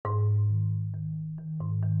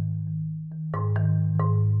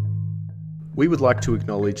We would like to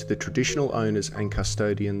acknowledge the traditional owners and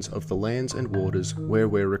custodians of the lands and waters where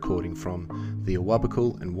we're recording from, the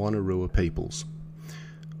Awabakal and Wonnarua peoples.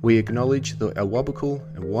 We acknowledge the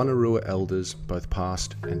Awabakal and Wonnarua elders, both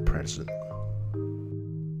past and present.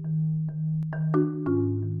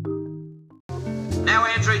 Now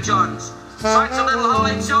Andrew Johns. Sights a little hole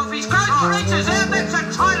himself. He's great. Reaches out. That's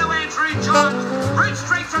a tie to Andrew Johns. Reach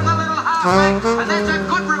straight from the little halfback. And that's a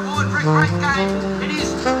good reward for a great game. It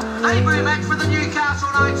is debut match for the Newcastle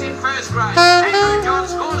Knights in first grade. Andrew Johns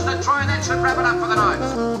scores the try and that should wrap it up for the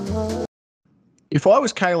Knights. If I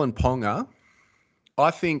was Kalen Ponga, I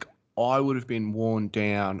think I would have been worn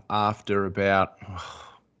down after about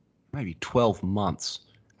maybe 12 months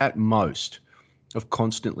at most of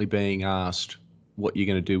constantly being asked what you're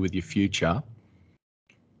going to do with your future.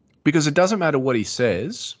 Because it doesn't matter what he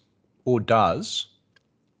says or does,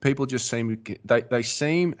 people just they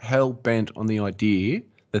seem hell-bent on the idea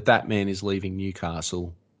that that man is leaving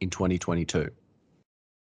Newcastle in 2022.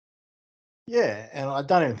 Yeah, and I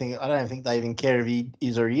don't think they even care if he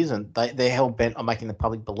is or he isn't. They're hell bent on making the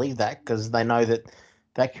public believe that because they know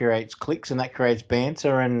that creates clicks and that creates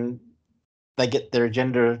banter and they get their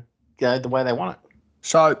agenda the way they want it.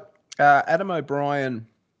 So Adam O'Brien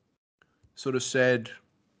sort of said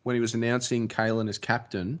when he was announcing Kalen as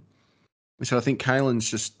captain, he said, I think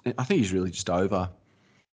he's really just over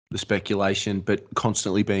the speculation, but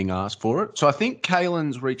constantly being asked for it. So I think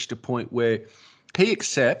Kalen's reached a point where he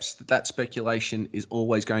accepts that speculation is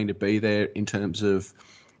always going to be there in terms of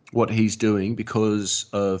what he's doing because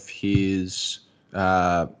of his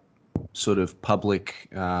sort of public,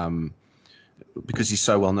 because he's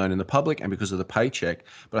so well known in the public and because of the paycheck.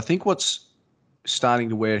 But I think what's starting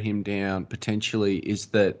to wear him down potentially is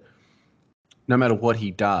that no matter what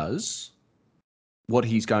he does, what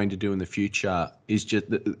he's going to do in the future is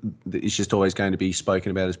just always going to be spoken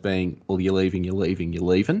about as being, well, you're leaving.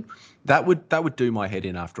 That would do my head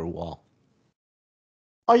in after a while.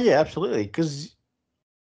 Oh yeah, absolutely. Because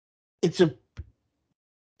if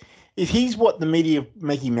he's what the media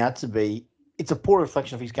make him out to be, it's a poor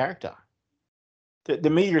reflection of his character. The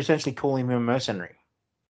media essentially call him a mercenary.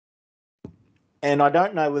 And I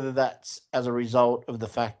don't know whether that's as a result of the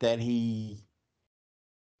fact that he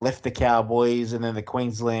left the Cowboys and then the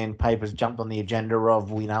Queensland papers jumped on the agenda of,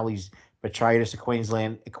 he's betrayed us.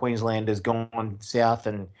 Queensland has gone south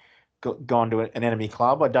and gone to an enemy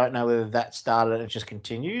club. I don't know whether that started and it just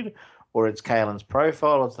continued or it's Kalen's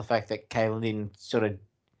profile. It's the fact that Kalen didn't sort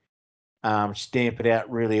of stamp it out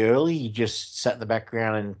really early. He just sat in the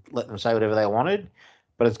background and let them say whatever they wanted.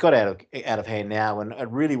 But it's got out of hand now, and it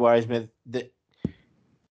really worries me that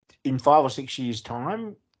in 5 or 6 years'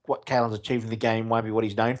 time, what Kalen's achieved in the game won't be what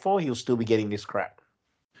he's known for. He'll still be getting this crap.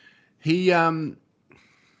 He,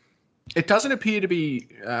 it doesn't appear to be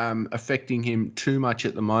affecting him too much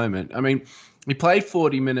at the moment. I mean, he played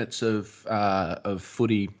 40 minutes of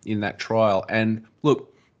footy in that trial, and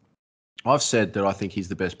look, I've said that I think he's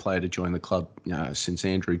the best player to join the club, since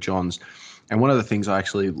Andrew Johns. And one of the things I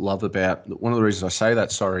actually love one of the reasons I say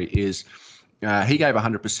that, is he gave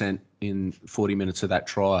 100% in 40 minutes of that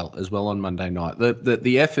trial as well on Monday night.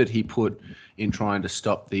 The effort he put in trying to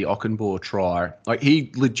stop the Ockenbaugh try, like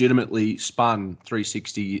he legitimately spun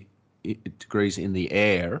 360 degrees in the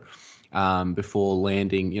air before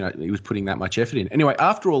landing. He was putting that much effort in. Anyway,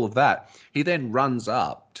 after all of that, he then runs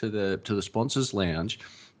up to the sponsors' lounge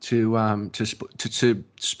to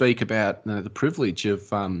speak about the privilege of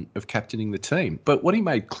captaining the team. But what he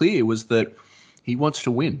made clear was that he wants to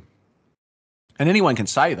win. And anyone can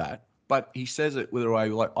say that, but he says it with a way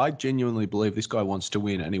like, I genuinely believe this guy wants to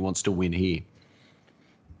win and he wants to win here.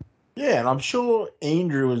 Yeah, and I'm sure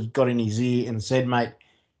Andrew has got in his ear and said, mate,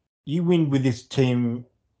 you win with this team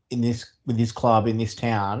with this club in this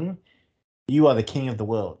town, you are the king of the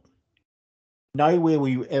world. Nowhere will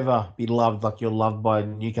you ever be loved like you're loved by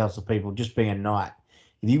Newcastle people, just being a Knight.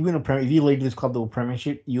 If you lead this club to a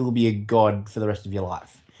premiership, you will be a god for the rest of your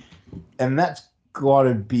life. And that's got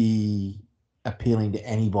to be appealing to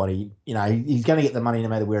anybody. He's going to get the money no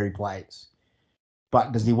matter where he plays.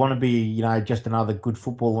 But does he want to be, just another good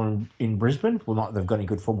footballer in Brisbane? Well, not that they've got any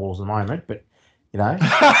good footballers at the moment, but,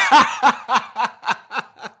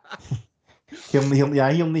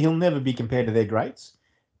 he'll never be compared to their greats.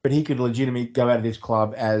 But he could legitimately go out of this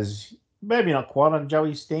club as maybe not quite on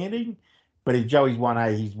Joey's standing, but if Joey's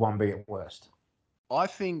 1A, he's 1B at worst. I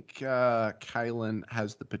think Kalen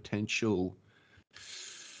has the potential.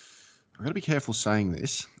 I've got to be careful saying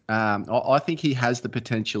this. I think he has the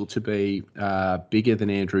potential to be bigger than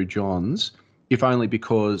Andrew Johns, if only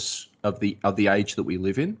because of the age that we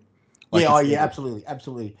live in. Absolutely.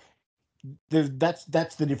 That's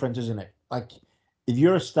the difference, isn't it? like if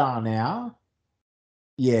you're a star now,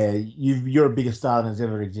 yeah, you're a bigger star than has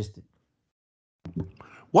ever existed.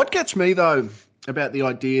 What gets me though about the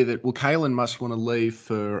idea that Kalen must want to leave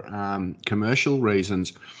for commercial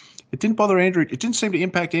reasons, it didn't bother Andrew. It didn't seem to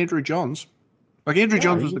impact Andrew Johns. Like Andrew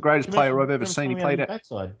Johns was the greatest player I've ever seen. He played at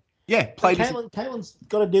backside. Yeah, played. Kalen's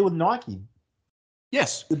got to deal with Nike.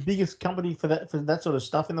 Yes, the biggest company for that sort of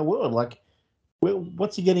stuff in the world. Like,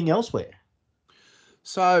 what's he getting elsewhere?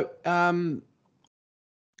 So, Kalen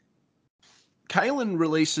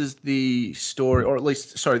releases the story, or at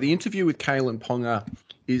least, sorry, the interview with Kalen Ponga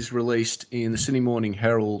is released in the Sydney Morning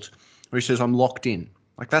Herald, where he says, "I'm locked in."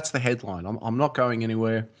 Like, that's the headline. I'm not going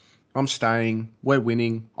anywhere. I'm staying. We're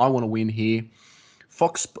winning. I want to win here.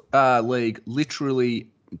 Fox League, literally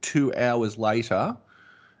 2 hours later,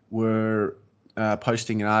 were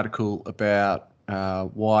posting an article about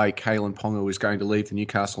why Kalen Ponga was going to leave the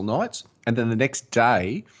Newcastle Knights. And then the next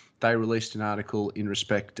day, they released an article in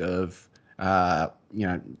respect of the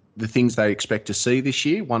things they expect to see this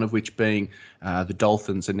year, one of which being the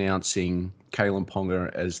Dolphins announcing Kalen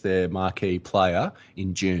Ponga as their marquee player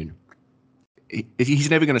in June. He's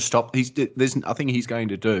never going to stop. There's nothing he's going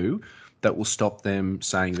to do that will stop them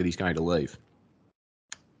saying that he's going to leave.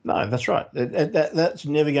 No, that's right. That's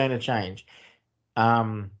never going to change.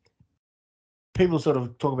 People sort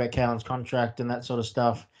of talk about Kalen's contract and that sort of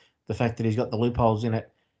stuff, the fact that he's got the loopholes in it.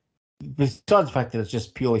 Besides the fact that it's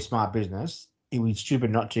just purely smart business, he was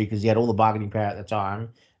stupid not to because he had all the bargaining power at the time.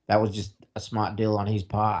 That was just a smart deal on his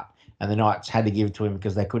part. And the Knights had to give it to him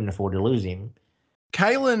because they couldn't afford to lose him.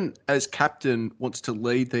 Kalen, as captain, wants to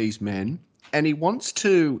lead these men, and he wants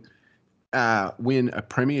to win a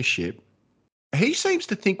premiership. He seems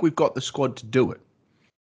to think we've got the squad to do it.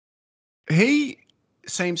 He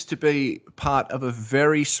seems to be part of a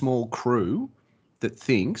very small crew that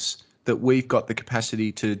thinks that we've got the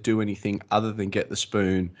capacity to do anything other than get the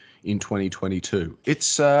spoon in 2022.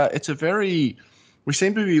 We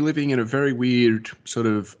seem to be living in a very weird sort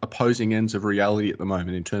of opposing ends of reality at the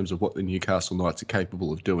moment in terms of what the Newcastle Knights are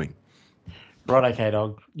capable of doing. Right, okay,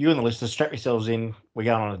 dog. You and the listeners, strap yourselves in. We're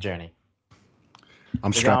going on a journey.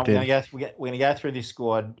 I'm strapped in. We're going to go through this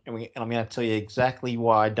squad, and I'm going to tell you exactly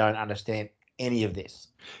why I don't understand any of this.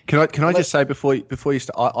 Can I just say before you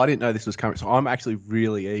start, I didn't know this was coming, so I'm actually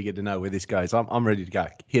really eager to know where this goes. I'm ready to go.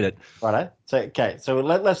 Hit it. Righto. So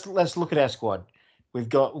let's look at our squad.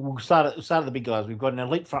 We'll start at the big guys. We've got an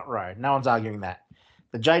elite front row. No one's arguing that.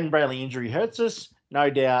 The Jaden Brayley injury hurts us, no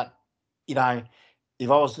doubt. If I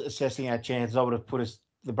was assessing our chances, I would have put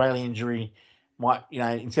the Brayley injury might,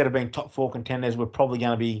 instead of being top 4 contenders, we're probably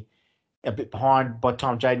going to be a bit behind by the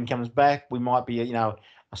time Jaden comes back. We might be, a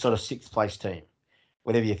sort of 6th place team,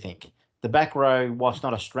 whatever you think. The back row, whilst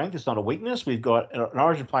not a strength, it's not a weakness. We've got an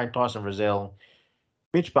Origin player, Tyson Rozelle,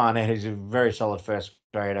 Mitch Barnett, who's a very solid first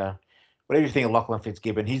grader. Whatever you think of Lachlan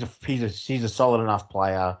Fitzgibbon, he's a solid enough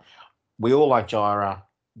player. We all like Jira.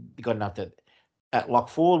 Got enough that at lock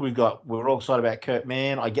forward we're all excited about Kurt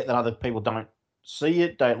Mann. I get that other people don't see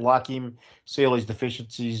it, don't like him, see all his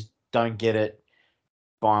deficiencies, don't get it.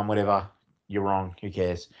 Fine, whatever. You're wrong. Who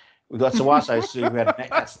cares? We've got Sawaso Su, who had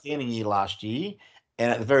an outstanding year last year, and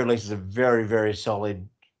at the very least is a very, very solid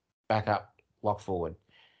backup lock forward.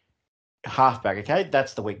 Halfback, okay?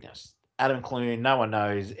 That's the weakness. Adam Clune, no one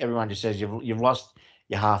knows. Everyone just says you've lost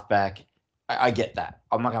your halfback. I get that.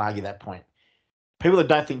 I'm not going to argue that point. People that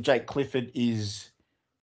don't think Jake Clifford is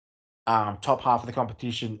top half of the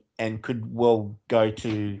competition and could well go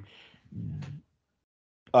to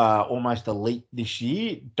almost elite this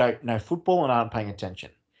year don't know football and aren't paying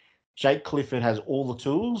attention. Jake Clifford has all the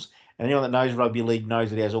tools, and anyone that knows rugby league knows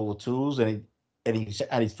that he has all the tools, and he's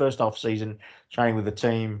had his first off season training with the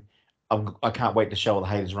team. I can't wait to show all the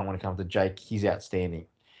haters wrong when it comes to Jake. He's outstanding.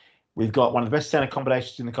 We've got one of the best centre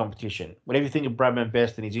combinations in the competition. Whatever you think of Bradman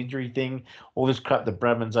Best and his injury thing, all this crap that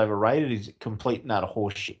Bradman's overrated is complete and utter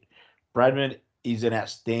horseshit. Bradman is an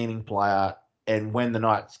outstanding player, and when the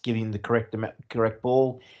Knights give him the correct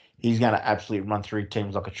ball, he's going to absolutely run through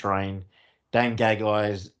teams like a train. Dane Gagai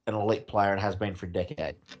is an elite player and has been for a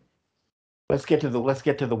decade. Let's get to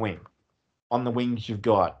the wing. On the wings, you've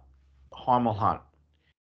got Hymel Hunt,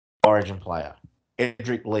 Origin player.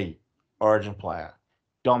 Edric Lee, Origin player.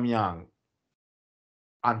 Dom Young,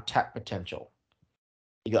 untapped potential.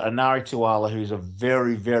 You got Anari Tuala, who's a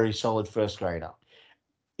very, very solid first grader.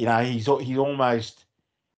 He's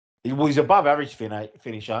above average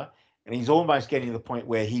finisher, and he's almost getting to the point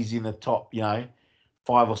where he's in the top,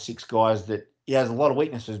 5 or 6 guys that he has a lot of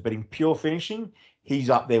weaknesses, but in pure finishing,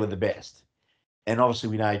 he's up there with the best. And obviously,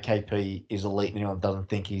 we know KP is elite, and anyone that doesn't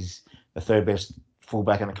think he's the 3rd best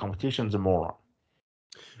fullback in the competition is a moron.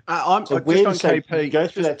 So just where on does you KP. go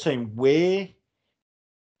through that team? Where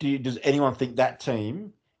does anyone think that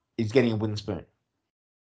team is getting a wooden spoon?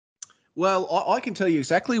 Well, I can tell you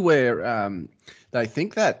exactly where they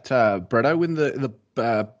think that, Bretto, in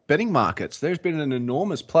the betting markets. There's been an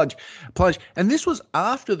enormous plunge, and this was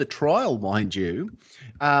after the trial, mind you,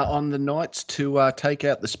 on the Knights to take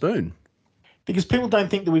out the spoon. Because people don't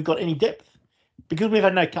think that we've got any depth. Because we've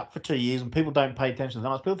had no cup for 2 years and people don't pay attention to the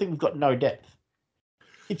Knights, people think we've got no depth.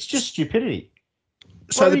 It's just stupidity.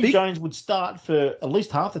 So Brodie Jones would start for at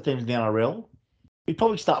least half the teams in the NRL. He'd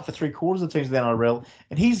probably start for 3/4 of the teams in the NRL,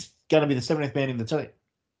 and he's going to be the 70th man in the team.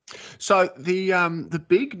 So the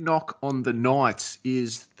big knock on the Knights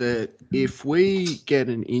is that if we get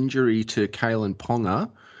an injury to Kalen Ponga,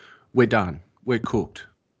 we're done. We're cooked.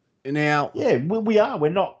 Now, yeah, we are. We're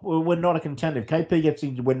not a contender. If KP gets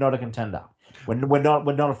injured, we're not a contender. We're not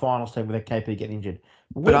a finals team without KP getting injured.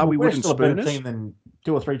 But are we we're wooden still a better spooners? team than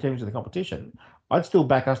 2 or 3 teams in the competition. I'd still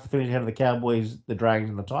back us to finish ahead of the Cowboys, the Dragons,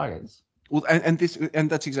 and the Tigers. Well, and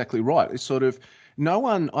that's exactly right. It's sort of no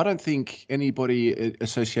one. I don't think anybody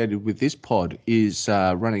associated with this pod is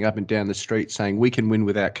running up and down the street saying we can win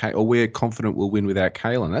without Kalen, or we're confident we'll win without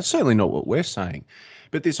Kalen. That's certainly not what we're saying.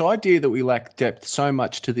 But this idea that we lack depth so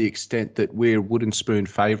much to the extent that we're wooden spoon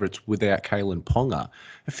favourites without Kalen Ponga,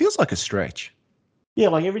 it feels like a stretch. Yeah,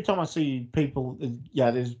 like every time I see people,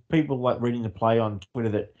 there's people like reading the play on Twitter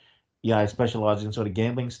that, specialise in sort of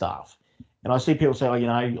gambling stuff. And I see people say,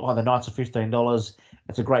 the Knights are $15.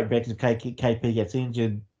 It's a great bet if KP gets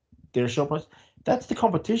injured. They're a short price. That's the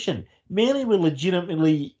competition. Manly were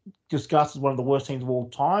legitimately discussed as one of the worst teams of all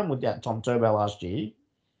time without Tom Turbo last year.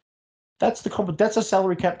 That's that's a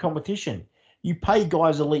salary cap competition. You pay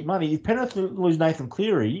guys elite money. If Penrith lose Nathan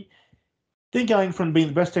Cleary, they're going from being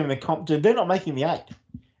the best team in the comp to they're not making the 8.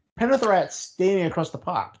 Penrith are outstanding across the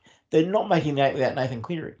park. They're not making the 8 without Nathan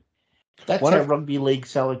Cleary. That's how rugby league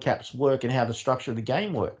salary caps work and how the structure of the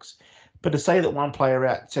game works. But to say that one player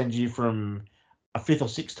out sends you from a 5th or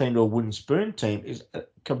 6th team to a wooden spoon team is a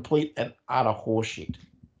complete and utter horseshit.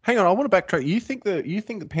 Hang on, I want to backtrack. You think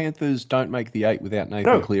the Panthers don't make the 8 without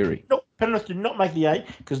Nathan Cleary? No, Penrith do not make the 8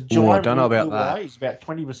 because I don't know about that. Is about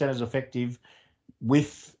 20% as effective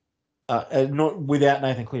with not without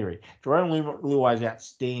Nathan Cleary. Jerome Luai is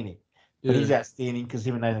outstanding, but he's outstanding because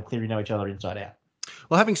him and Nathan Cleary know each other inside out.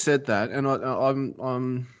 Well, having said that, and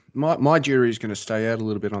I'm my jury is going to stay out a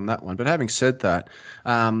little bit on that one. But having said that,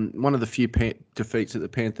 one of the few defeats that the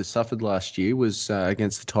Panthers suffered last year was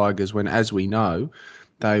against the Tigers when, as we know,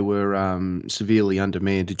 they were severely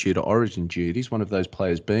undermanned due to origin duties, one of those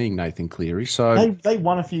players being Nathan Cleary. So they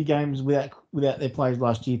won a few games without their players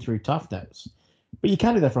last year through toughness. But you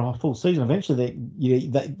can't do that for a full season. Eventually,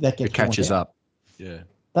 that gets catches up. Yeah.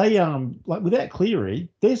 They without Cleary,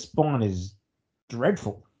 their spine is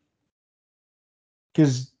dreadful.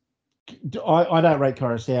 Because I don't rate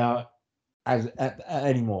Coruscant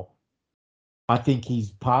anymore. I think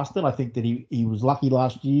he's past it. I think that he was lucky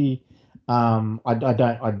last year.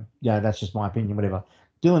 That's just my opinion. Whatever.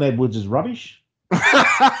 Dylan Edwards is rubbish.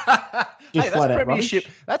 That's premiership. Rubbish.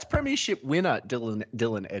 That's premiership winner Dylan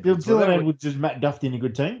Edwards. Dylan Edwards is Matt Duffy in a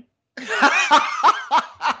good team.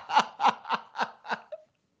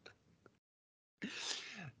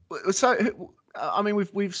 So, I mean,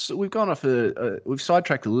 we've gone off we've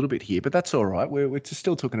sidetracked a little bit here, but that's all right. We're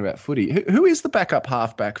still talking about footy. Who is the backup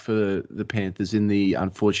halfback for the Panthers in the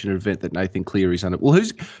unfortunate event that Nathan Cleary's under? Well,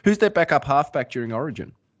 who's their backup halfback during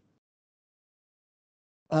Origin?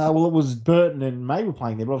 Well, it was Burton and May were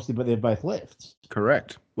playing there, but they're both left.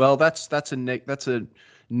 Correct. Well, that's a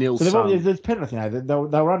nil sum. So there's Penrith. They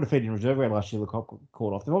were undefeated in reserve grade last year. Caught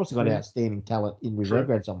off. They've obviously got outstanding talent in reserve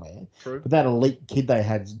grade somewhere. True. But that elite kid they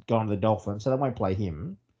had's gone to the Dolphins, so they won't play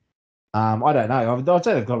him. I don't know. I'd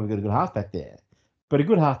say they've got a good halfback there, but a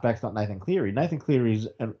good halfback's not Nathan Cleary. Nathan Cleary is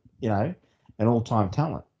an all-time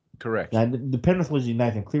talent. Correct. The Penrith losing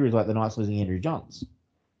Nathan Cleary is like the Knights losing Andrew Johns.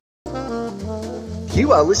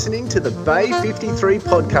 You are listening to the Bay 53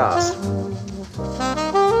 podcast.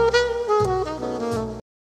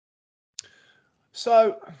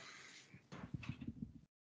 So,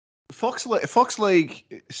 Fox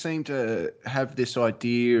League seem to have this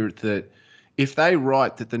idea that if they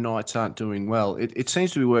write that the Knights aren't doing well, it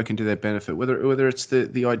seems to be working to their benefit, whether it's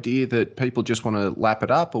the idea that people just want to lap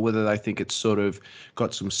it up or whether they think it's sort of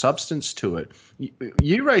got some substance to it.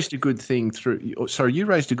 You raised a good thing you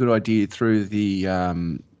raised a good idea through the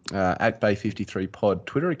at Bay 53 pod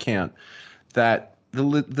Twitter account that the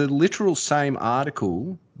literal same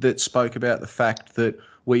article that spoke about the fact that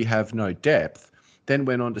we have no depth then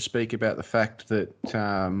went on to speak about the fact that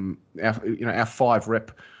our 5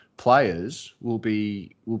 rep players will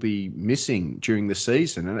be missing during the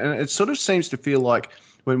season, and it sort of seems to feel like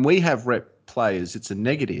when we have rep players, it's a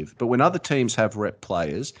negative, but when other teams have rep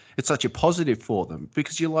players, it's such a positive for them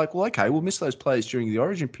because you're like, well, okay, we'll miss those players during the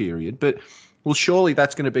Origin period, but well, surely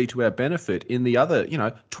that's going to be to our benefit in the other,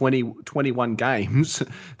 21 games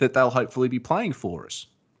that they'll hopefully be playing for us.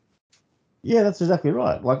 Yeah, that's exactly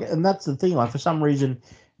right. Like, and that's the thing. Like, for some reason,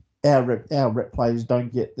 our rep players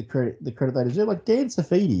don't get the credit they deserve. Like, Dan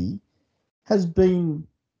Safidi has been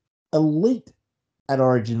elite at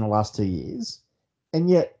Origin in the last 2 years, and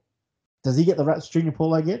yet does he get the raps Junior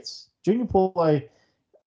Paulo gets? Junior Paulo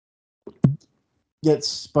gets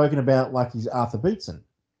spoken about like he's Arthur Beetson.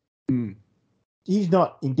 Mm. He's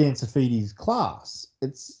not in Dan Safidi's class.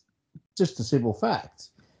 It's just a simple fact.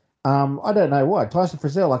 I don't know why. Tyson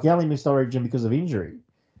Frizell, like, he only missed Origin because of injury.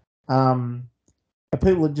 And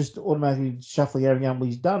people are just automatically shuffling out and going, well,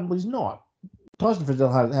 he's done. Well, he's not. Tyson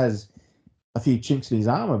Frizell has a few chinks in his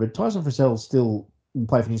armour, but Tyson Frizell still will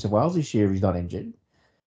play for New South Wales this year if he's not injured.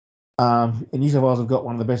 And New South Wales have got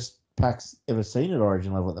one of the best packs ever seen at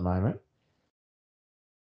Origin level at the moment.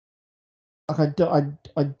 Like,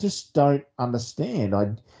 I just don't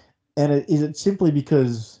understand. Is it simply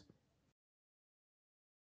because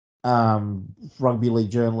rugby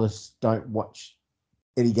league journalists don't watch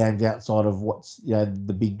any games outside of what's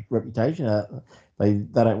the big reputation? They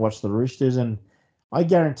don't watch the Roosters, and I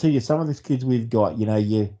guarantee you, some of these kids we've got,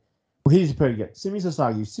 well, here's a perfect example. Simi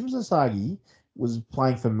Sasagi. Simi Sasagi was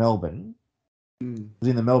playing for Melbourne. Was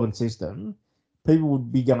in the Melbourne system. People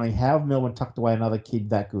would be going, how have Melbourne tucked away another kid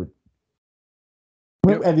that good?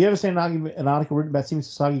 Yep. Have you ever seen an article written about Simi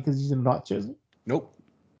Sasagi because he's in a Knights jersey? Nope.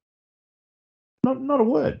 Not a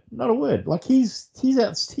word. Not a word. Like, he's an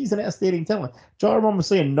outstanding talent. Jairo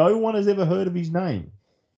Momosia, no one has ever heard of his name.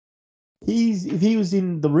 If he was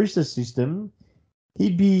in the Rooster system,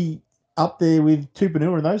 he'd be up there with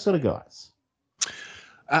Tupanua and those sort of guys.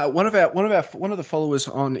 One of the followers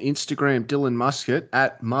on Instagram, Dylan Muscat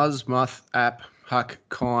at MuzMuthApp Huck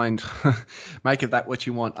Kind, make of that what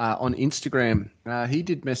you want. On Instagram, he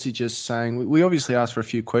did message us saying we obviously asked for a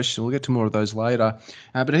few questions. We'll get to more of those later.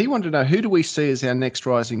 But he wanted to know, who do we see as our next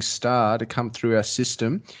rising star to come through our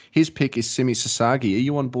system? His pick is Simi Sasagi. Are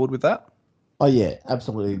you on board with that? Oh yeah,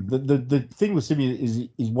 absolutely. The thing with Simi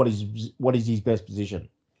is what is his best position?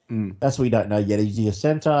 That's what we don't know yet. Is he a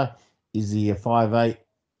centre? Is he a 5'8"?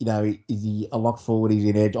 Is he a lock forward? Is he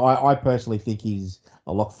an edge? I personally think he's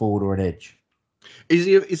a lock forward or an edge.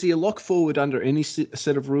 Is he a lock forward under any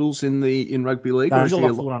set of rules in rugby league? No, or he's is a he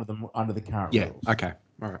lock forward under the current rules. Yeah. Okay.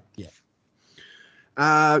 All right.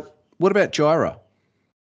 Yeah. What about Jairo?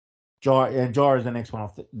 Jairo is the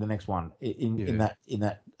next one in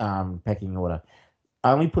that pecking order.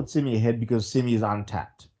 I only put Simi ahead because Simi is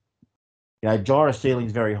untapped. Jairo's ceiling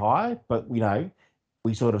is very high, but we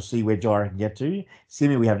sort of see where Jairo can get to.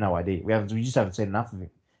 Simi, we have no idea. We just haven't seen enough of him,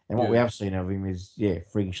 and what we have seen of him is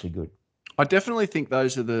freakishly good. I definitely think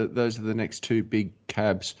those are the next two big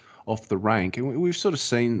cabs off the rank, and we've sort of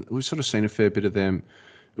seen a fair bit of them,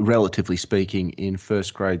 relatively speaking, in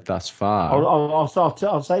first grade thus far.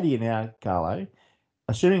 I'll say to you now, Carlo,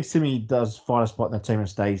 assuming Simi does find a spot in the team and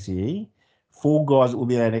stays here, 4 guys that will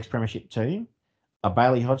be in our next premiership team are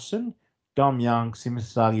Bailey Hodgson, Dom Young, Simi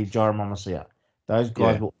Sasagi, Jairo Momosia. Those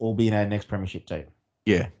guys will all be in our next premiership team.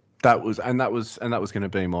 Yeah. That was going to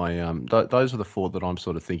be my those are the 4 that I'm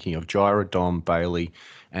sort of thinking of: Jairo, Dom, Bailey,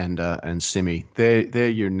 and Simi. They're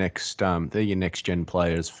your next gen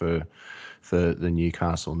players for the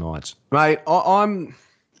Newcastle Knights, mate.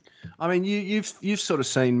 You've sort of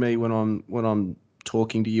seen me when I'm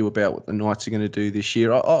talking to you about what the Knights are going to do this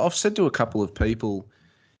year. I've said to a couple of people,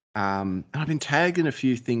 and I've been tagged in a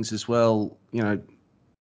few things as well. 14th,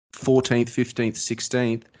 15th,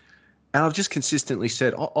 16th. And I've just consistently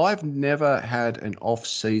said, I've never had an off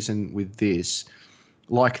season with this,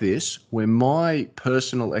 where my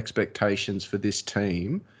personal expectations for this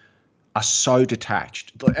team are so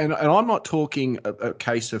detached. And I'm not talking a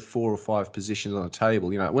case of 4 or 5 positions on a table.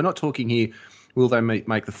 We're not talking here, will they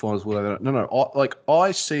make the finals? Will they not? No.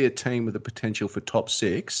 I see a team with the potential for top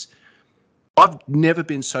 6. I've never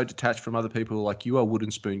been so detached from other people like you are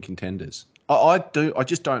wooden spoon contenders. I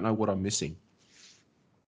just don't know what I'm missing.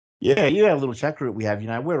 Yeah, a little chat group we have.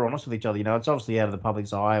 We're honest with each other. It's obviously out of the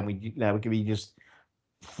public's eye, and we can be just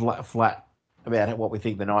flat about what we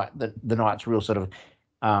think the Knights' real sort of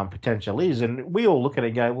potential is, and we all look at it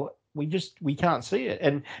and go, well, we can't see it,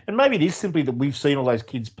 and maybe it is simply that we've seen all those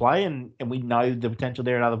kids play, and we know the potential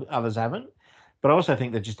there, and others haven't. But I also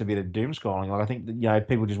think there's just a bit of doom scrolling. Like, I think that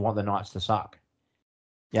people just want the Knights to suck.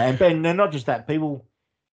 Yeah, and not just that, people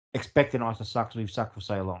expect the Knights to suck because we've sucked for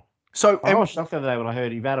so long. So, I was shocked the other day when I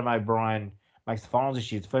heard if Adam O'Brien makes the finals this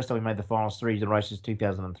year. It's the first time he made the finals 3 generations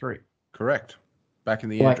 2003. correct. Back in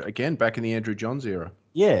the Andrew Johns era.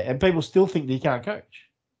 Yeah, and people still think that he can't coach.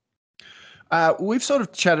 We've sort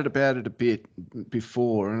of chatted about it a bit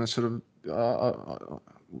before, and it's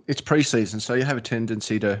preseason, so you have a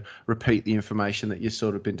tendency to repeat the information that you've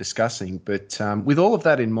sort of been discussing. But with all of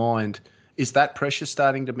that in mind, is that pressure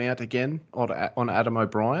starting to mount again on Adam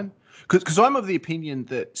O'Brien? Because I'm of the opinion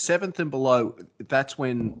that 7th and below, that's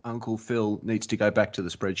when Uncle Phil needs to go back to the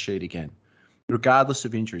spreadsheet again, regardless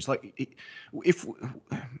of injuries. Like, if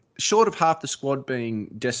short of half the squad being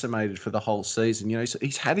decimated for the whole season,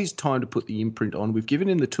 he's had his time to put the imprint on. We've given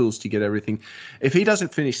him the tools to get everything. If he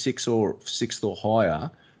doesn't finish sixth or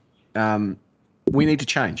higher, we need to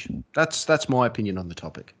change. That's my opinion on the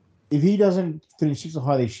topic. If he doesn't finish 6th or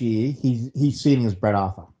higher this year, he's seen as Brett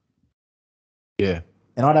Arthur. Yeah.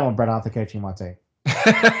 And I don't want Brett Arthur coaching my team.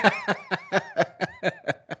 I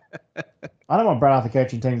don't want Brett Arthur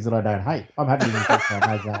coaching teams that I don't hate. I'm happy to coach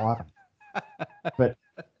my mates that like him. But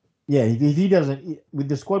yeah, if he doesn't, with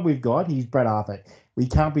the squad we've got, he's Brett Arthur. We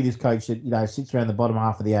can't be this coach that sits around the bottom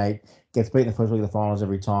half of the 8, gets beaten the first week of the finals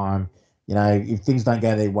every time. If things don't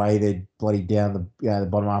go their way, they're bloody down the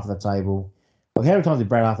bottom half of the table. Like, how many times did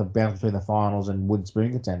Brett Arthur bounce between the finals and wooden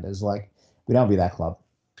spoon contenders? Like, we don't be that club.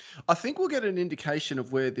 I think we'll get an indication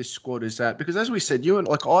of where this squad is at, because as we said,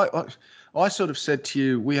 I sort of said to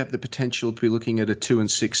you, we have the potential to be looking at a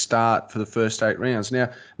 2-6 start for the first 8 rounds. Now,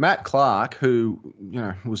 Matt Clark, who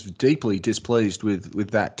was deeply displeased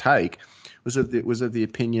with that take, was of the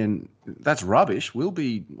opinion that's rubbish. I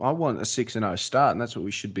want a 6-0 start, and that's what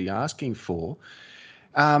we should be asking for.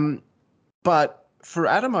 But for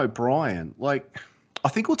Adam O'Brien, I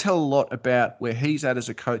think we'll tell a lot about where he's at as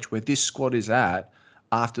a coach, where this squad is at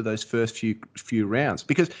after those first few rounds,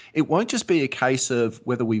 because it won't just be a case of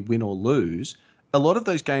whether we win or lose. A lot of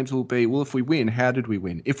those games will be, well, if we win, how did we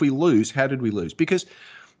win? If we lose, how did we lose? Because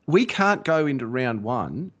we can't go into round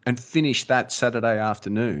 1 and finish that Saturday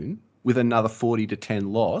afternoon with another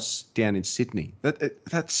 40-10 loss down in Sydney.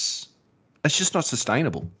 That's just not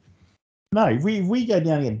sustainable. No, if we go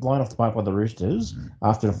down and get blown off the park by the Roosters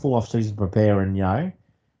after a full off season to prepare, and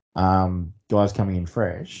guys coming in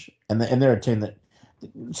fresh, and they're a team that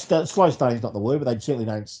slow starting is not the word, but they certainly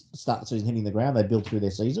don't start the season hitting the ground. They build through their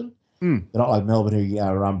season. They're not like Melbourne, who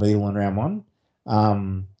are unbeatable in round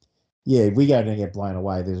 1. If we go down and get blown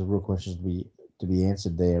away, there's a real question to be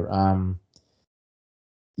answered there. I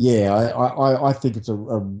think it's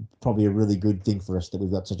probably a really good thing for us that we've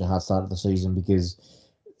got such a hard start of the season, because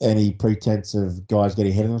any pretense of guys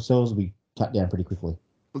getting ahead of themselves will be cut down pretty quickly.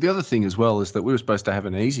 Well, the other thing as well is that we were supposed to have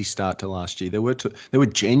an easy start to last year. There were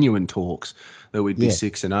genuine talks that we'd be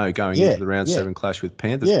 6-0 going into the round 7 clash with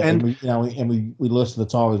Panthers. Yeah, and we lost to the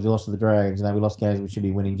Tigers, we lost to the Dragons, we lost games we should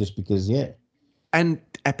be winning just because.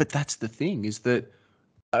 But that's the thing, is that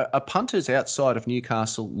a punter's outside of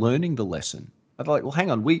Newcastle learning the lesson. I'd like, well,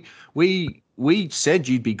 hang on, we said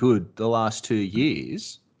you'd be good the last 2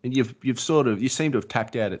 years, and you seem to have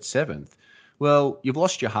tapped out at 7th. Well, you've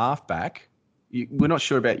lost your halfback. We're not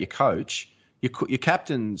sure about your coach. Your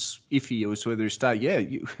captain's iffy as whether he stay. Yeah,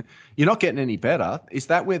 you're not getting any better. Is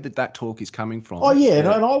that where that talk is coming from? Oh yeah, and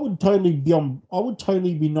I would totally be on. I would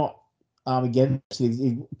totally be not against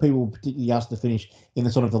if people particularly asked to finish in the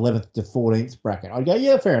sort of 11th to 14th bracket. I'd go,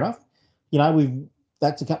 yeah, fair enough.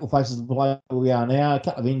 That's a couple of places below where we are now. A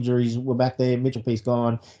couple of injuries, we're back there. Mitchell Pearce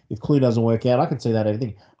gone. If Clue doesn't work out, I can see that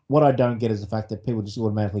everything. What I don't get is the fact that people just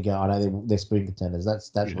automatically go, I know they're spoon contenders.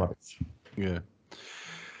 That's rubbish. Yeah,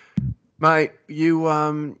 mate,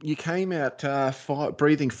 you came out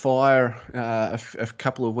breathing fire a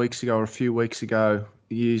couple of weeks ago or a few weeks ago.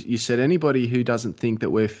 You said anybody who doesn't think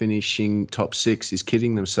that we're finishing top 6 is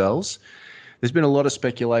kidding themselves. There's been a lot of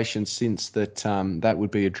speculation since that that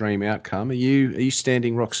would be a dream outcome. Are you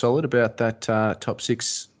standing rock solid about that top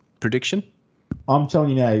 6 prediction? I'm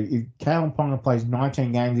telling you now, if Kalen Ponga plays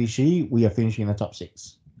 19 games this year, we are finishing in the top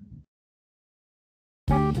 6.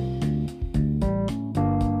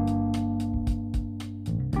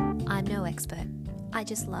 I'm no expert. I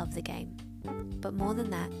just love the game. But more than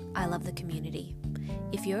that, I love the community.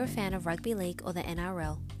 If you're a fan of rugby league or the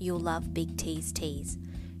NRL, you'll love Big T's Tees.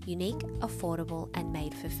 Unique, affordable, and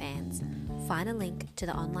made for fans. Find a link to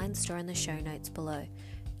the online store in the show notes below.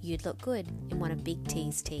 You'd look good in one of Big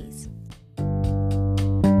T's tees.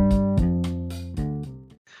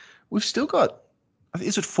 We've still got,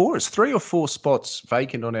 is it 4? It's 3 or 4 spots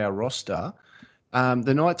vacant on our roster.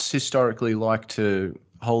 The Knights historically like to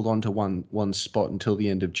hold on to one spot until the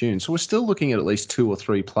end of June. So we're still looking at least 2 or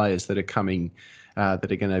 3 players that are coming,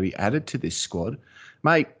 that are going to be added to this squad.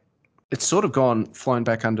 Mate, it's sort of flown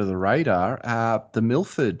back under the radar. The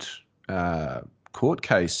Milford court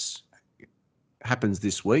case happens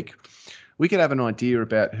this week. We could have an idea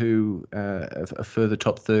about who a further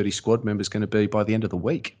top 30 squad member is going to be by the end of the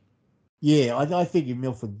week. Yeah, I think if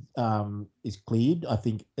Milford is cleared, I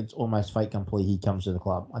think it's almost fate complete he comes to the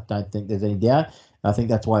club. I don't think there's any doubt. I think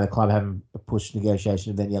that's why the club haven't pushed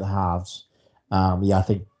negotiation with any other halves. I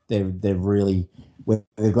think they've really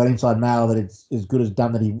they've got inside mail that it's as good as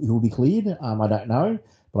done that he will be cleared. I don't know,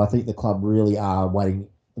 but I think the club really are waiting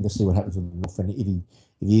to see what happens with Milford. If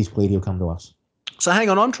he is cleared, he'll come to us. So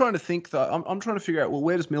hang on, I'm trying to think though. I'm trying to figure out, well,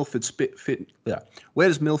 where does Milford fit? Yeah, where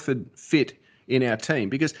does Milford fit in our team?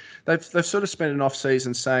 Because they've sort of spent an off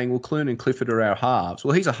season saying, well, Clune and Clifford are our halves.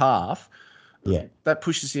 Well, he's a half. Yeah, that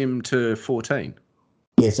pushes him to 14.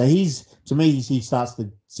 Yeah, so he starts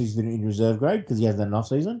the season in reserve grade because he has an off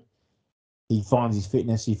season. He finds his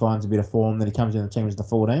fitness, he finds a bit of form, then he comes in the team as the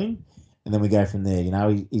 14, and then we go from there. You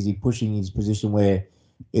know, is he pushing his position where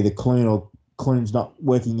either Clune's not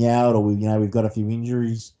working out, or we've got a few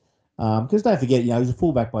injuries? Because don't forget, he's a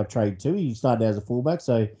fullback by trade too. He started out as a fullback,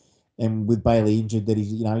 so and with Bailey injured, that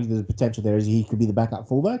there's a potential there. He could be the backup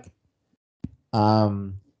fullback. I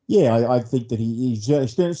think that he's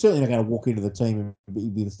certainly not going to walk into the team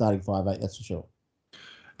and be the starting 5'8". That's for sure.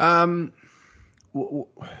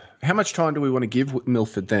 How much time do we want to give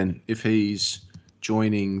Milford then if he's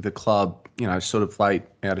joining the club, sort of late,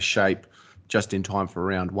 out of shape, just in time for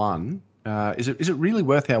round one? Is it really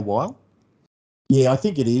worth our while? Yeah, I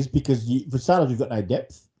think it is because for starters, we've got no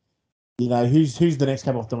depth. Who's the next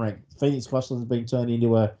cab off the rank? Phoenix Crossland's been turned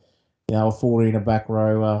into a 14, a back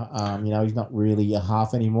rower. He's not really a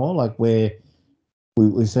half anymore. Like we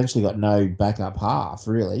essentially got no backup half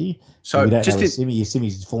really. So we don't know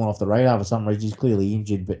Simi's fallen off the radar for some reason. He's clearly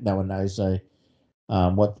injured, but no one knows. So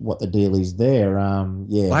what the deal is there?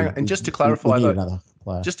 Just to clarify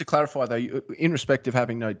though, in respect of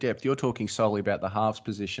having no depth, you're talking solely about the halves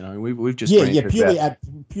position. I mean, we've just purely in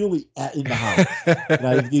the half.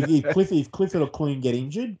 If Clifford or Clune get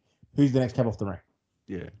injured, who's the next cab off the rank?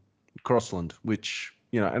 Yeah, Crossland, which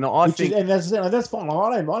and that's fine.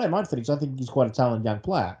 I don't mind Phoenix. I think he's quite a talented young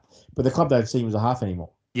player, but the club don't see him as a half anymore.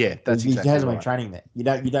 Yeah, that's he exactly hasn't right. been training there. You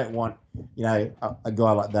don't want a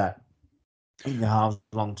guy like that in your halves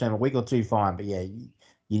long term. A week or two, fine, but yeah,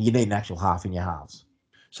 you need an actual half in your halves.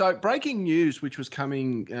 So breaking news, which was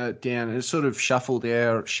coming down, and it sort of shuffled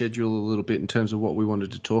our schedule a little bit in terms of what we wanted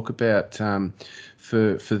to talk about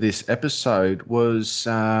for this episode, was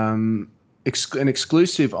an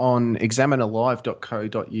exclusive on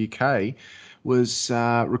examinerlive.co.uk was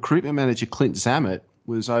recruitment manager Clint Zammit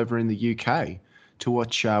was over in the UK to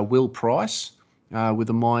watch Will Price with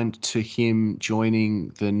a mind to him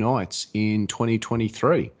joining the Knights in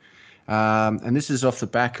 2023. And this is off the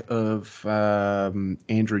back of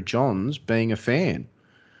Andrew Johns being a fan.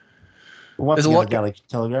 Well, once again, the Daily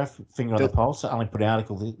Telegraph, finger on the pulse. I only put an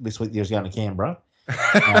article this week that was going to Canberra.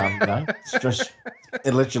 It's just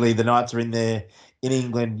literally the Knights are in there in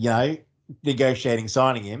England, negotiating,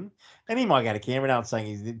 signing him. And he might go to Canberra. No one's saying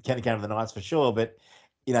he's going to come to the Knights for sure, but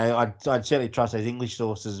I'd certainly trust those English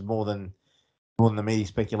sources more than the media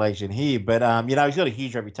speculation here. But he's got a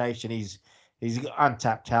huge reputation. He's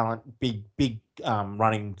untapped talent, big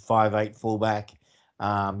running 5'8" fullback.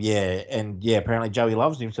 Apparently Joey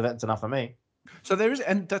loves him, so that's enough for me. So there is,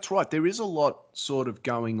 and that's right, there is a lot sort of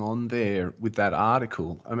going on there with that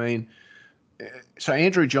article. I mean, so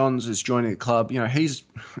Andrew Johns is joining the club. He's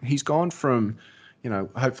gone from,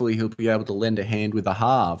 hopefully he'll be able to lend a hand with the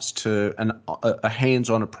halves to a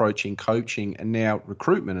hands-on approach in coaching and now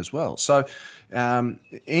recruitment as well. So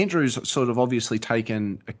Andrew's sort of obviously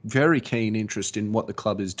taken a very keen interest in what the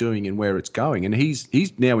club is doing and where it's going, and he's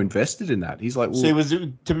now invested in that. He's like, well, so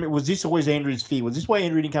was this always Andrew's fear? Was this why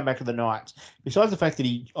Andrew didn't come back to the Knights? Besides the fact that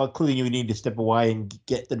he clearly knew he needed to step away and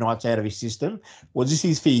get the Knights out of his system, was this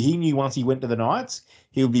his fear? He knew once he went to the Knights,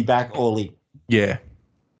 he would be back all in. Yeah.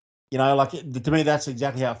 To me, that's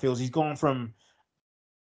exactly how it feels. He's gone from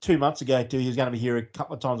 2 months ago to he was going to be here a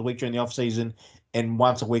couple of times a week during the off season and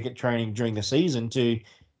once a week at training during the season to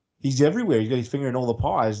he's everywhere. He's got his finger in all the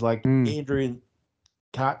pies. Andrew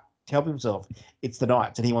can't help himself. It's the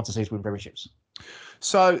Knights and he wants to see us win premierships.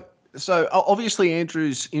 So obviously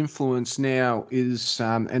Andrew's influence now is,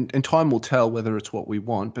 and time will tell whether it's what we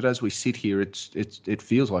want, but as we sit here, it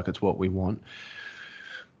feels like it's what we want.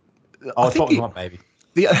 It's what we want, baby.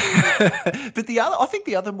 I think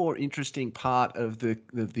the other more interesting part of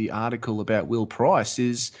the article about Will Price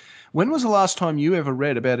is, when was the last time you ever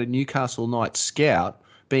read about a Newcastle Knights scout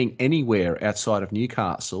being anywhere outside of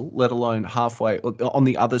Newcastle, let alone halfway on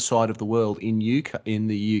the other side of the world in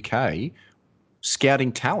the UK,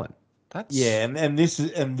 scouting talent. That's and this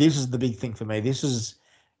is the big thing for me. This is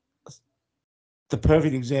the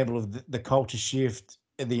perfect example of the culture shift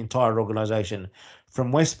in the entire organisation.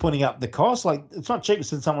 From West putting up the cost, like it's not cheap to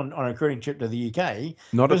send someone on a recruiting trip to the UK.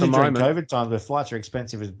 not at the especially during moment. COVID times where flights are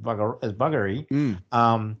expensive as buggery.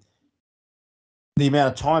 Mm. The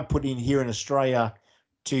amount of time put in here in Australia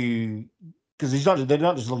to, because they're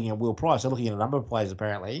not just looking at Will Price, they're looking at a number of players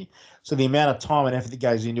apparently. So the amount of time and effort that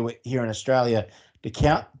goes into it here in Australia to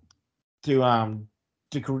count to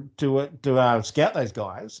scout those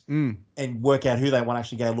guys and work out who they want to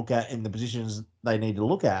actually go look at in the positions they need to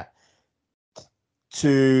look at,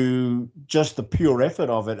 to just the pure effort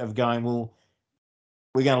of it, of going, well,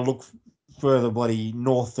 we're going to look further bloody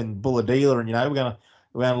north than Bulahdelah, and we're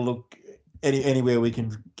going to look anywhere we can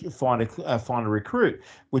find a recruit,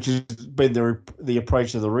 which has been the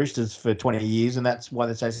approach of the Roosters for 20 years, and that's why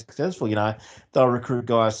they're so successful. They'll recruit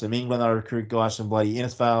guys from England, they'll recruit guys from bloody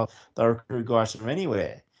Innisfail, they'll recruit guys from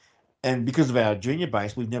anywhere. And because of our junior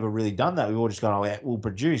base, we've never really done that. We've all just gone, we'll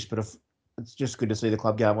produce. But if it's just good to see the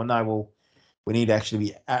club go, we need to actually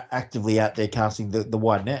be actively out there casting the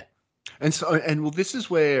wide net. And this is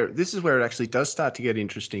where it actually does start to get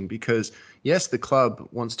interesting, because yes, the club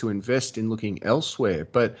wants to invest in looking elsewhere,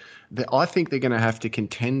 but I think they're going to have to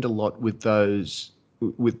contend a lot with those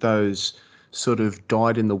sort of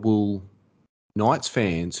dyed in the wool Knights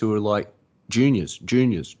fans who are like, juniors.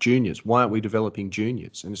 Why aren't we developing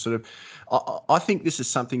juniors? And sort of, I think this is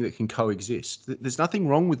something that can coexist. There's nothing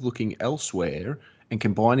wrong with looking elsewhere and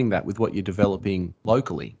combining that with what you're developing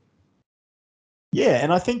locally. Yeah,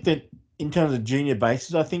 and I think that in terms of junior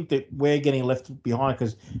bases, I think that we're getting left behind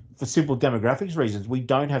because, for simple demographics reasons, we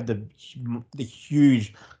don't have the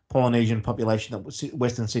huge Polynesian population that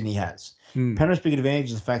Western Sydney has. Penrith's big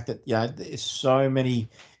advantage is the fact that there's so many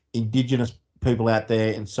Indigenous people out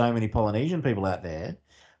there and so many Polynesian people out there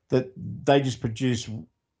that they just produce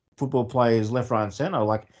football players left, right, and centre.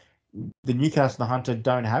 Like the Newcastle and the Hunter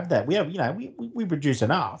don't have that. We have, we produce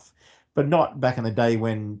enough, but not back in the day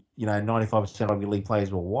when 95% of rugby league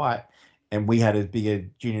players were white, and we had as big a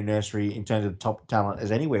junior nursery in terms of top talent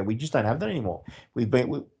as anywhere. We just don't have that anymore. We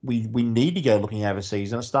need to go looking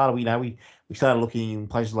overseas, and it started. We started looking in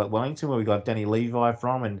places like Wellington, where we got Danny Levi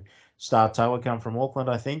from, and Star Toa come from Auckland.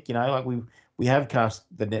 I think we have cast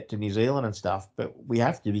the net to New Zealand and stuff, but we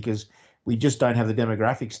have to, because we just don't have the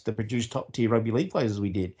demographics to produce top tier rugby league players as we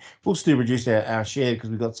did. We'll still reduce our share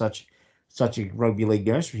because we've got such a rugby league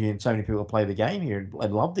nursery here, and so many people play the game here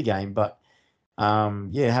and love the game. But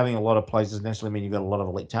having a lot of players doesn't necessarily mean you've got a lot of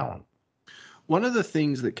elite talent. One of the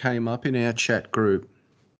things that came up in our chat group,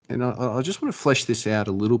 and I just want to flesh this out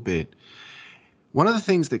a little bit. One of the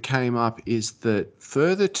things that came up is that,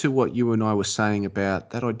 further to what you and I were saying about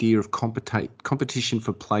that idea of competition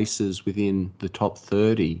for places within the top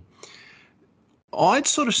 30, I'd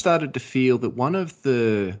sort of started to feel that one of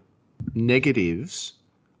the negatives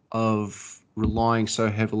of relying so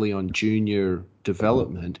heavily on junior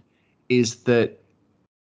development is that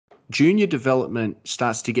junior development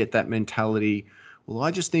starts to get that mentality, well,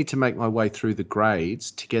 I just need to make my way through the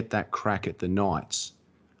grades to get that crack at the Knights.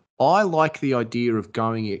 I like the idea of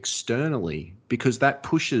going externally, because that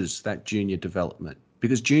pushes that junior development,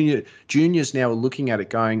 because juniors now are looking at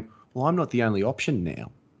it going, well, I'm not the only option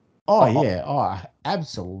now.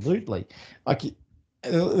 Absolutely. Like,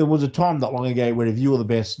 there was a time not long ago where if you were the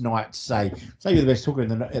best Knights, say you're the best hooker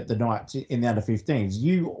at the Knights in the under 15s,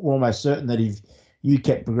 you were almost certain that if you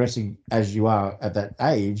kept progressing as you are at that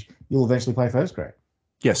age, you'll eventually play first grade.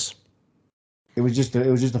 Yes. It was just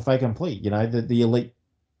a fait complete. The elite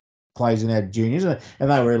players in our juniors, and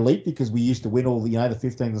they were elite because we used to win all the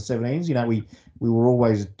 15s and 17s. We were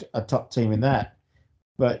always a top team in that.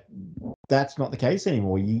 But that's not the case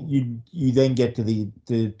anymore. You then get to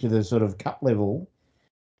the sort of cup level,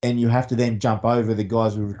 and you have to then jump over the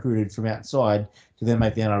guys we recruited from outside to then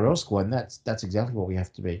make the NRL squad, and that's exactly what we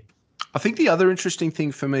have to be. I think the other interesting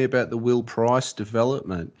thing for me about the Will Price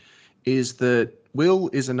development is that Will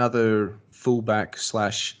is another fullback /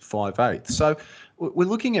 5'8". So we're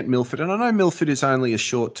looking at Milford, and I know Milford is only a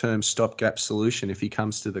short-term stopgap solution if he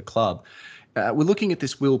comes to the club. We're looking at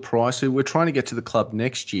this Will Price, who we're trying to get to the club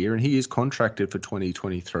next year, and he is contracted for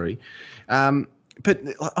 2023. But,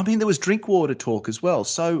 I mean, there was Drinkwater talk as well.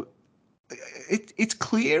 So it's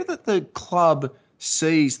clear that the club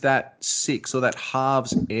sees that 6 or that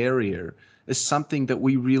halves area as something that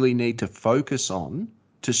we really need to focus on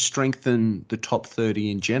to strengthen the top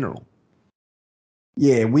 30 in general.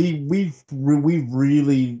 Yeah, we've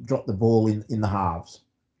really dropped the ball in the halves.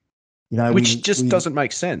 You know, which just doesn't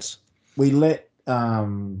make sense. We let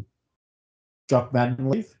Jock Madden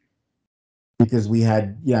leave because we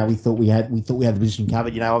had, we thought we had the position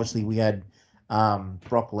covered. You know, obviously we had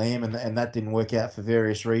Brock Lamb, and that didn't work out for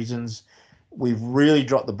various reasons. We've really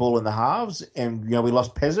dropped the ball in the halves, and we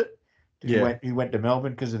lost Pezzett, who went to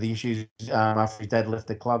Melbourne because of the issues after his dad left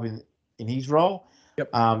the club in his role. Yep.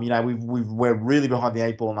 We're really behind the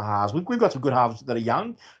eight ball in the halves. We've got some good halves that are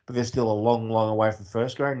young, but they're still a long, long away from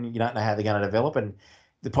first grade, and you don't know how they're going to develop. And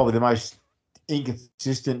they're probably the most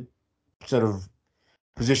inconsistent sort of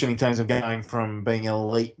position in terms of going from being an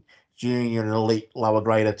elite junior and an elite lower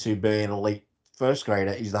grader to being an elite first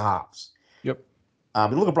grader is the halves. Yep.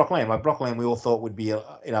 But look at Brock Lamb. Like Brock Lamb, we all thought would be a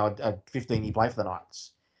 15-year play for the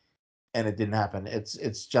Knights, and it didn't happen.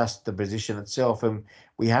 It's just the position itself, and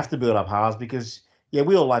we have to build up halves because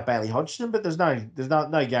we all like Bailey Hodgson, but there's no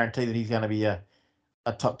guarantee that he's going to be a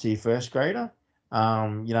top tier first grader.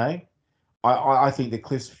 I think that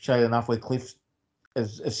Cliff's showed enough where Cliff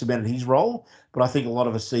has cemented his role, but I think a lot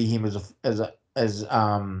of us see him as a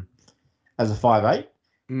 5'8".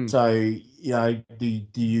 So do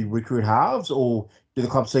you recruit halves, or do the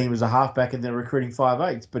club see him as a halfback and they're recruiting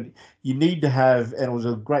 5'8"s? But you need to have, and it was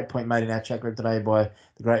a great point made in our chat group today by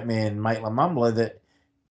the great man Maitland Mumbler, that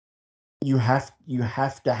you have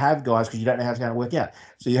to have guys because you don't know how it's going to work out.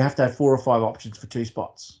 So you have to have 4 or 5 options for 2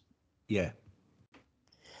 spots. Yeah.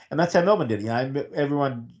 And that's how Melbourne did it.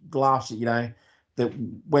 Everyone laughs at, that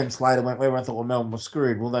when Slater went, everyone thought, well, Melbourne was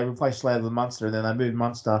screwed. Well, they replaced Slater with Munster, and then they moved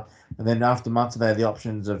Munster, and then after Munster, they had the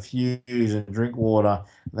options of Hughes and Drinkwater,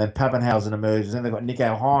 and then Pappenhausen emerges, and then they've got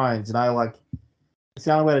Nico Hines, it's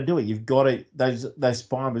the only way to do it. You've got to, those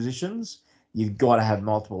spine positions, you've got to have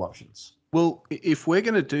multiple options. Well, if we're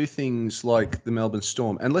going to do things like the Melbourne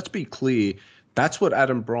Storm, and let's be clear, that's what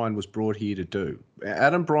Adam Bryan was brought here to do.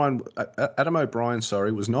 Adam O'Brien,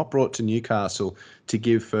 was not brought to Newcastle to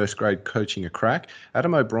give first grade coaching a crack.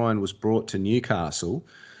 Adam O'Brien was brought to Newcastle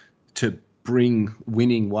to bring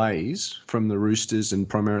winning ways from the Roosters and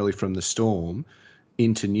primarily from the Storm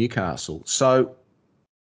into Newcastle. So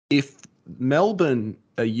if Melbourne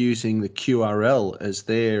are using the QRL as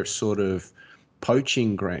their sort of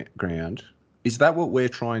poaching ground, is that what we're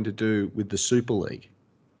trying to do with the Super League?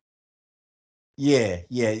 Yeah,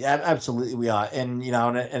 absolutely we are. And,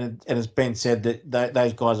 and it's been said that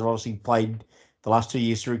those guys have obviously played the last 2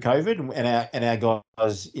 years through COVID, and our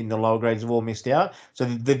guys in the lower grades have all missed out. So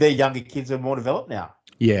their younger kids are more developed now.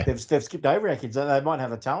 Yeah. They've skipped over our kids. They might have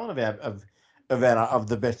the talent of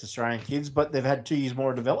the best Australian kids, but they've had 2 years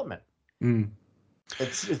more development. Mm.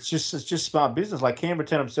 It's just smart business. Like Canberra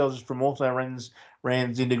turned themselves from also runs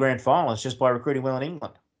into grand finals just by recruiting well in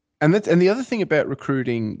England. And the other thing about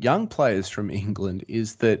recruiting young players from England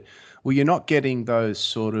is that, well, you're not getting those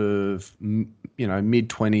sort of,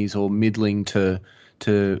 mid-20s or middling to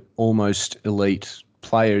almost elite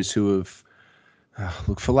players who have,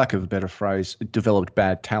 for lack of a better phrase, developed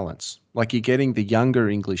bad talents. Like you're getting the younger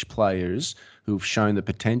English players who've shown the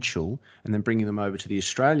potential and then bringing them over to the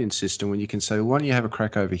Australian system when you can say, well, why don't you have a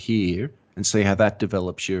crack over here and see how that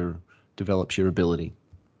develops your ability.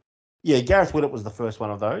 Yeah, Gareth Widdop was the first one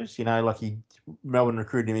of those. Melbourne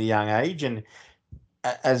recruited him at a young age, and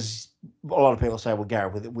as a lot of people say, well,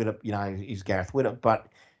 Gareth Widdop, is Gareth Widdop, but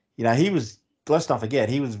he was. Let's not forget,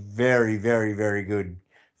 he was very, very, very good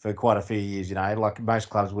for quite a few years. Like most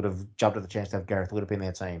clubs would have jumped at the chance to have Gareth Widdop in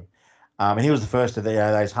their team, and he was the first of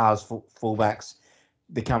those halves fullbacks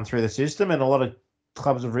that come through the system, and a lot of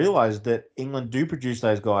clubs have realised that England do produce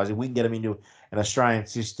those guys, and we can get them into an Australian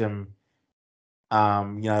system.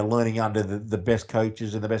 Learning under the best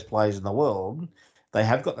coaches and the best players in the world, they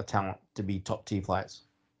have got the talent to be top tier players.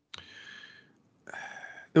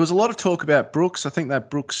 There was a lot of talk about Brooks. I think the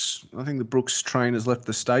Brooks train has left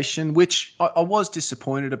the station, which I was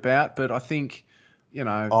disappointed about, but I think, I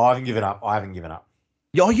haven't given up. Oh,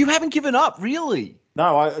 you haven't given up, really?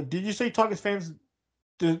 No, did you see Tigers fans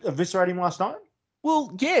eviscerate him last night?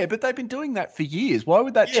 Well, yeah, but they've been doing that for years. Why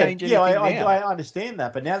would that change anything now? I understand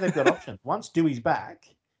that, but now they've got options. Once Dewey's back,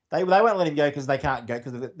 they won't let him go because they can't go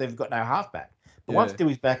because they've got no halfback. But once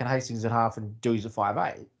Dewey's back and Hastings at half and Dewey's at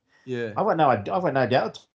 5'8", I've got no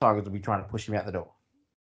doubt the Tigers will be trying to push him out the door.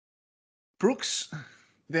 Brooks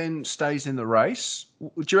then stays in the race.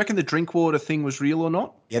 Do you reckon the Drinkwater thing was real or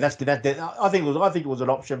not? Yeah, that's dead. I think it was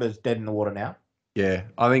an option, but it's dead in the water now. Yeah,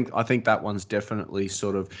 I think that one's definitely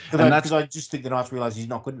sort of... Because I just think the Knights realise he's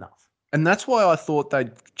not good enough. And that's why I thought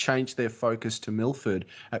they'd change their focus to Milford,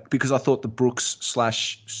 because I thought the Brooks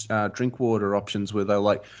 / Drinkwater options were, though,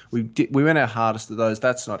 like, we went our hardest at those.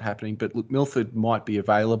 That's not happening. But look, Milford might be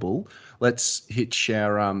available. Let's hitch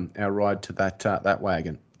our ride to that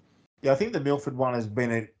wagon. Yeah, I think the Milford one has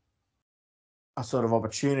been a sort of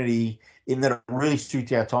opportunity in that it really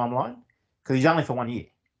suits our timeline because he's only for 1 year.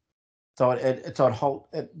 So it's a halt.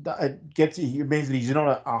 It gets it means that he's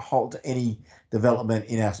not a halt to any development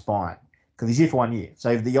in our spine because he's here for 1 year.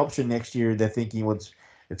 So if the option next year they're thinking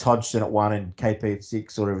it's Hodgson at 1 and KP at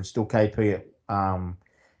 6, or if it's still KP at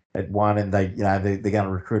 1 and they're going to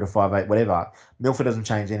recruit a 5'8", whatever. Milford doesn't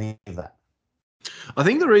change any of that. I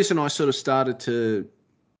think the reason I sort of started to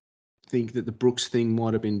think that the Brooks thing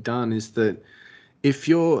might have been done is that if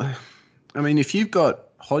you've got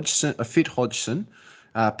Hodgson, a fit Hodgson,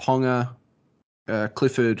 Ponga,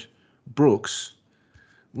 Clifford, Brooks,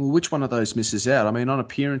 well, which one of those misses out? I mean, on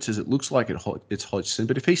appearances, it looks like it's Hodgson,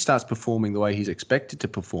 but if he starts performing the way he's expected to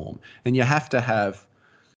perform, then you have to have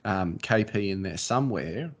KP in there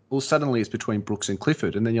somewhere. Well, suddenly it's between Brooks and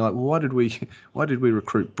Clifford, and then you're like, well, why did we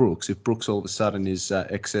recruit Brooks if Brooks all of a sudden is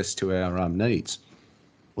excess to our needs?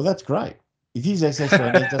 Well, that's great. If he's excess to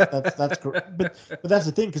our needs, that's great. But that's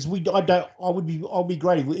the thing, because I'll be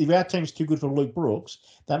great if our team's too good for Luke Brooks.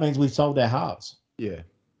 That means we've sold our halves. Yeah.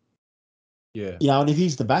 Yeah. And if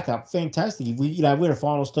he's the backup, fantastic. If we're a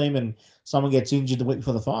finals team and someone gets injured the week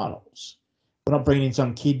before the finals, we're not bringing in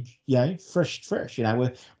some kid, fresh.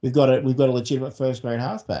 We've got a legitimate first grade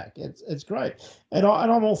halfback. It's great, and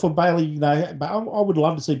I'm all for Bailey. But I would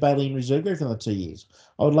love to see Bailey in reserve grade for another 2 years.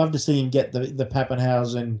 I would love to see him get the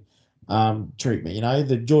Pappenhausen treatment.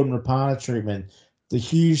 The Jordan Rapana treatment, the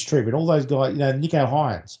Hughes treatment. All those guys. Nico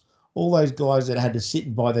Hines. All those guys that had to sit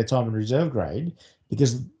and buy their time in reserve grade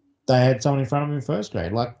because they had someone in front of them in first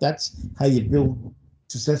grade. Like, that's how you build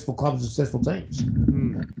successful clubs, successful teams.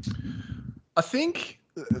 I think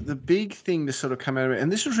the big thing to sort of come out of it,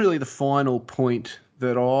 and this was really the final point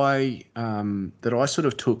that I sort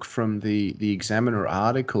of took from the Examiner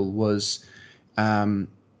article, was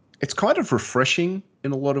it's kind of refreshing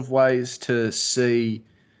in a lot of ways to see.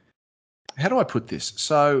 How do I put this?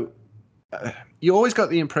 So you always got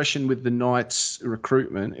the impression with the Knights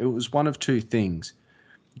recruitment, it was one of two things.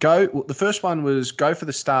 The first one was go for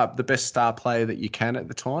the best star player that you can at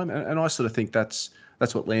the time, and I sort of think that's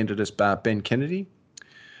what landed us Ben Kennedy.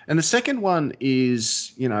 And the second one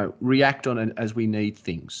is, react on it as we need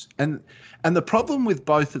things. And the problem with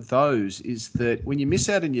both of those is that when you miss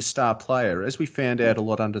out on your star player, as we found out a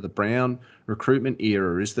lot under the Brown recruitment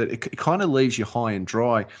era, is that it kind of leaves you high and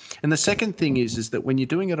dry. And the second thing is that when you're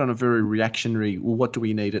doing it on a very reactionary, well, what do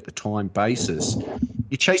we need at the time basis,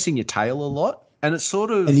 you're chasing your tail a lot. And it's sort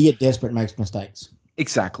of... And you get desperate and makes mistakes.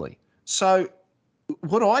 Exactly. So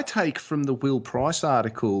what I take from the Will Price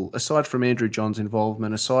article, aside from Andrew John's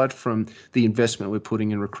involvement, aside from the investment we're putting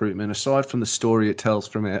in recruitment, aside from the story it tells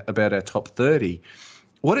about our top 30,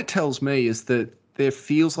 what it tells me is that there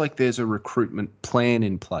feels like there's a recruitment plan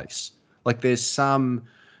in place. Like there's some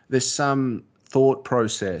thought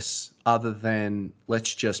process other than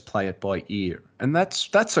let's just play it by ear. And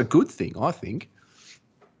that's a good thing, I think.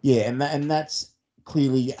 Yeah, and that's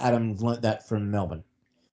clearly Adam's learnt that from Melbourne.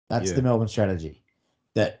 That's the Melbourne strategy.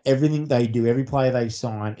 That everything they do, every player they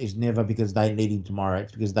sign is never because they need him tomorrow.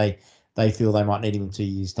 It's because they feel they might need him in 2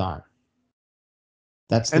 years' time.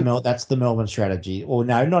 That's the Melbourne strategy. Or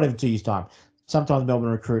no, not even 2 years' time. Sometimes Melbourne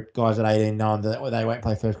recruit guys at 18, knowing that they won't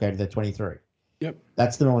play first grade if they're 23. Yep.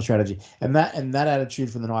 That's the Melbourne strategy. And that attitude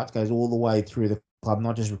from the Knights goes all the way through the club,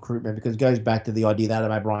 not just recruitment, because it goes back to the idea that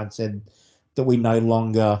Adam O'Brien said that we no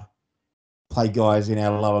longer play guys in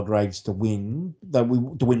our lower grades to win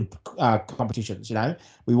competitions.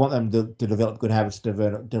 We want them to develop good habits, to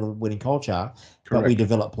develop winning culture. Correct. But we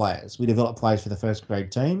develop players. We develop players for the first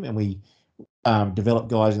grade team, and we develop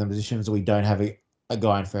guys in the positions that we don't have a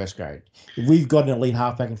guy in first grade. If we've got an elite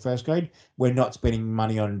halfback in first grade, we're not spending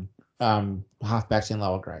money on halfbacks in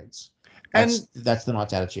lower grades. That's the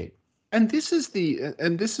Knights' attitude. And this is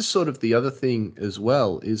sort of the other thing as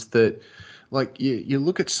well, is that, like, you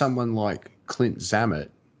look at someone like Clint Zammit,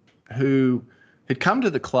 who had come to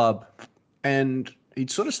the club and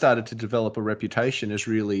he'd sort of started to develop a reputation as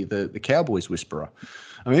really the Cowboys whisperer.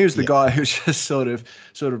 I mean, he was the guy who's just sort of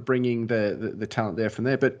bringing the talent there from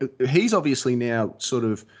there. But he's obviously now sort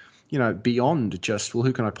of, beyond just, well,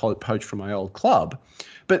 who can I poach from my old club?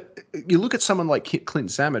 But you look at someone like Clint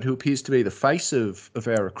Zammit, who appears to be the face of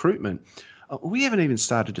our recruitment. We haven't even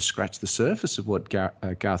started to scratch the surface of what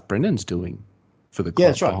Garth Brennan's doing for the club. Yeah,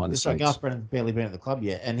 that's right. Behind the scenes. Garth Brennan's barely been at the club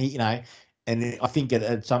yet, and he, and I think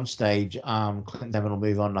at some stage, Clint Zammit will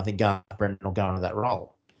move on, and I think Garth Brennan will go into that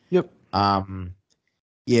role. Yep.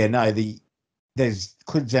 There's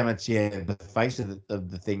Clint Zammit's the face of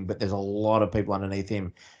the thing, but there's a lot of people underneath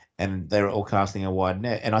him, and they're all casting a wide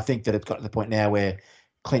net. And I think that it's got to the point now where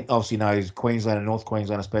Clint obviously knows Queensland and North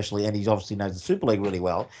Queensland especially, and he obviously knows the Super League really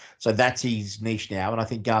well. So that's his niche now. And I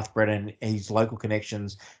think Garth Brennan, his local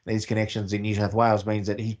connections and his connections in New South Wales means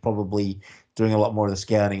that he's probably doing a lot more of the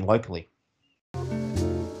scouting locally.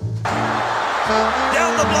 Down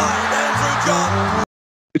the blind, Andrew John.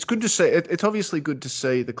 It's good to see. It's obviously good to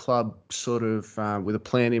see the club sort of with a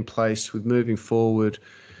plan in place, with moving forward.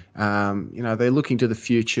 They're looking to the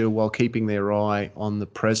future while keeping their eye on the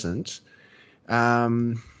present.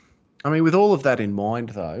 With all of that in mind,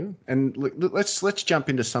 though, and let's jump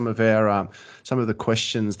into some of the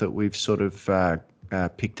questions that we've sort of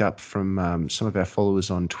picked up from some of our followers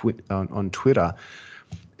on Twitter.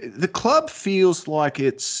 The club feels like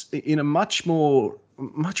it's in a much more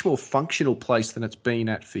functional place than it's been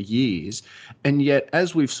at for years, and yet,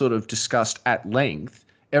 as we've sort of discussed at length,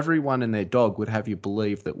 everyone and their dog would have you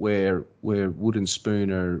believe that we're wooden spoon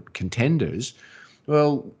are contenders.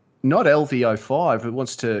 Well, not LV05 who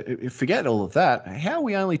wants to forget all of that. How are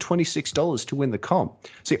we only $26 to win the comp?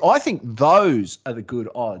 See, I think those are the good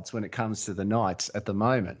odds when it comes to the Knights at the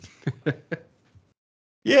moment.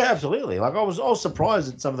 Yeah, absolutely. Like I was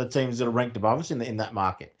surprised at some of the teams that are ranked above us in that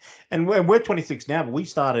market. And we're 26 now, but we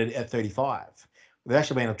started at 35. There's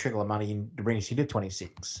actually been a trickle of money in to bring us into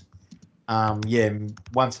 26.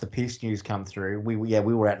 Once the Pierce news come through, we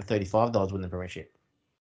were at $35 winning the premiership.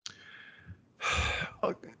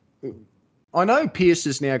 I know Pierce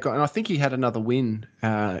has now got, and I think he had another win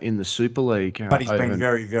in the Super League. But he's been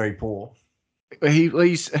very, very poor.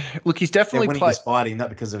 He's definitely played. Despite him, not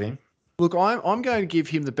because of him. Look, I'm going to give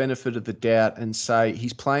him the benefit of the doubt and say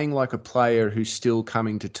he's playing like a player who's still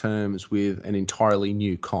coming to terms with an entirely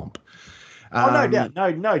new comp. No doubt.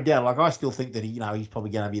 No doubt. Like I still think that he's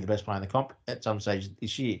probably going to be the best player in the comp at some stage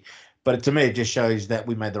this year. But to me, it just shows that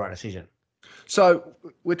we made the right decision. So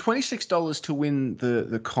we're $26 to win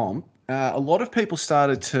the comp. A lot of people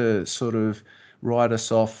started to sort of write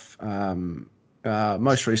us off.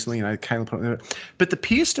 Most recently, Caleb. But the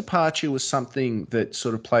Pierce departure was something that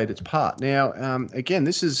sort of played its part. Now, again,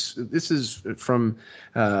 this is from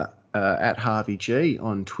at Harvey G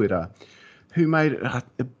on Twitter, who made a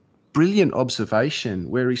brilliant observation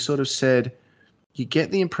where he sort of said, you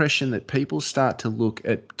get the impression that people start to look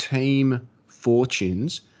at team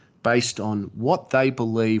fortunes based on what they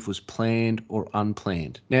believe was planned or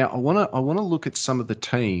unplanned. Now, I want to look at some of the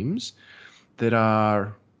teams that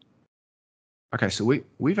are. Okay, so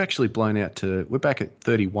we've actually blown out to. We're back at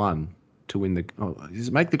 31 to win the. Does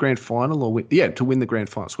it make the grand final or win? Yeah, to win the grand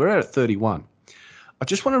final. So we're at 31. I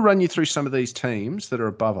just want to run you through some of these teams that are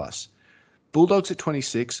above us. Bulldogs at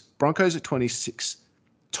 26, Broncos at 26,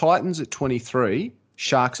 Titans at 23,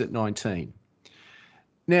 Sharks at 19.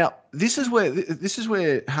 Now, this is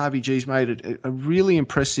where Harvey G's made a really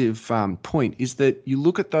impressive point, is that you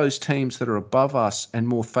look at those teams that are above us and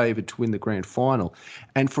more favoured to win the grand final,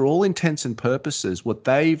 and for all intents and purposes,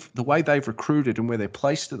 the way they've recruited and where they're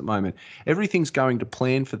placed at the moment, everything's going to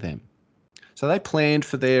plan for them. So they planned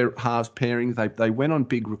for their halves pairing. They went on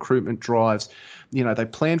big recruitment drives. They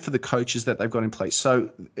planned for the coaches that they've got in place.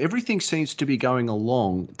 So everything seems to be going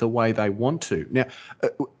along the way they want to. Now,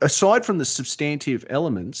 aside from the substantive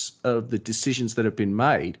elements of the decisions that have been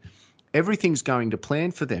made, everything's going to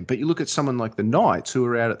plan for them. But you look at someone like the Knights, who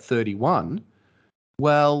are out at 31,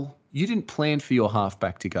 well, you didn't plan for your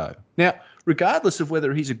halfback to go. Now, regardless of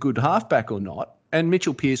whether he's a good halfback or not, and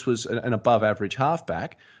Mitchell Pearce was an above-average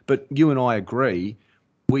halfback, but you and I agree,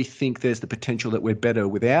 we think there's the potential that we're better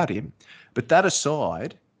without him. But that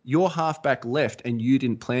aside, your halfback left and you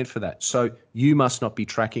didn't plan for that, so you must not be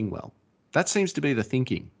tracking well. That seems to be the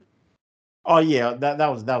thinking. Oh yeah, that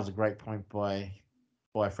was a great point by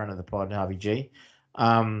a friend of the pod, Harvey G.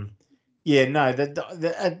 That's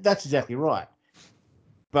exactly right.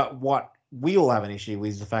 But what we all have an issue with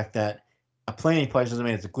is the fact that a plan in place doesn't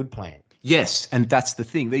mean it's a good plan. Yes, and that's the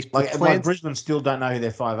thing. These plans, like Brisbane still don't know who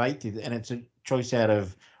their 5'8" is, and it's a choice out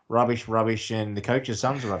of rubbish, and the coach's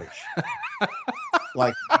son's rubbish.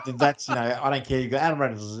 Like that's I don't care. Adam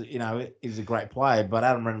Reynolds, is a great player, but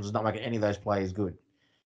Adam Reynolds is not making any of those players good.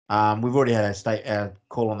 We've already had a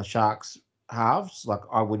call on the Sharks halves. Like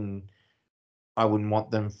I wouldn't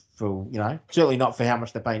want them for certainly not for how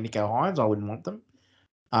much they pay Nico Hines. I wouldn't want them.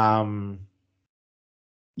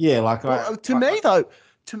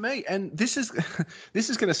 To me, and this is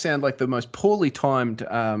going to sound like the most poorly timed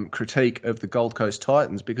critique of the Gold Coast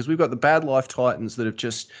Titans, because we've got the Bad Life Titans that have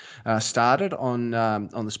just started on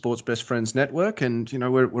the Sports Best Friends network, and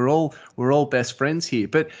we're all best friends here.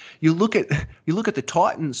 But you look at the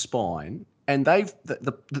Titans spine, and they've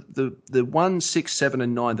the 1, 6, 7,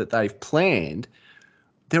 and 9 that they've planned.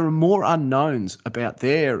 There are more unknowns about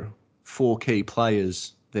their four key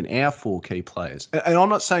players than our four key players. And I'm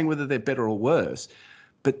not saying whether they're better or worse,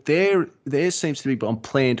 but there seems to be on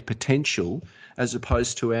planned potential as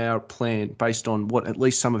opposed to our plan based on what at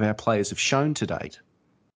least some of our players have shown to date.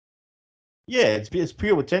 Yeah, it's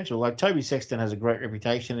pure potential. Like Toby Sexton has a great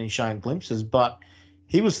reputation and he's shown glimpses, but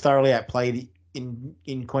he was thoroughly outplayed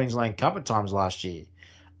in Queensland Cup at times last year.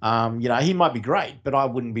 He might be great, but I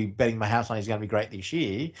wouldn't be betting my house on he's going to be great this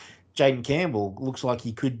year. Jaden Campbell looks like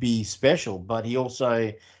he could be special, but he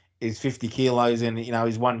also is 50 kilos and,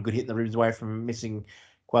 he's one good hit in the ribs away from missing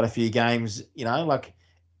quite a few games.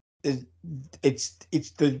 It's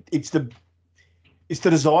the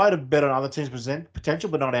desire to bet on other teams' potential,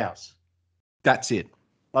 but not ours. That's it.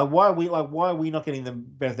 Why are we not getting the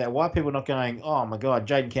benefit of that? Why are people not going, oh my God,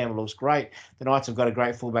 Jaden Campbell looks great. The Knights have got a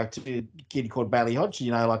great fullback to a kid called Bailey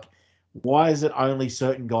Hodgson. Why is it only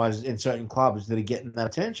certain guys in certain clubs that are getting that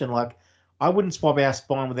attention? I wouldn't swap our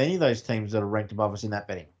spine with any of those teams that are ranked above us in that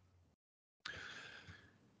betting.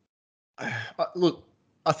 Look,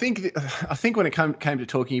 I think when it came to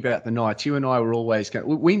talking about the Knights, you and I were always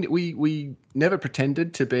going. We never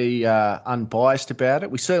pretended to be unbiased about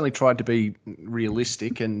it. We certainly tried to be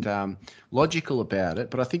realistic and logical about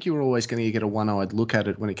it. But I think you were always going to get a one-eyed look at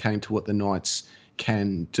it when it came to what the Knights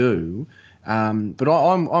can do. But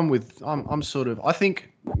I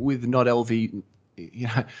think with Not LV.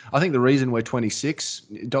 I think the reason we're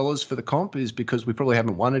 $26 for the comp is because we probably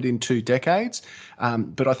haven't won it in 2 decades.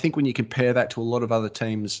 But I think when you compare that to a lot of other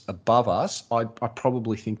teams above us, I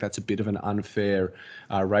probably think that's a bit of an unfair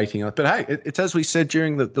rating. But hey, it's as we said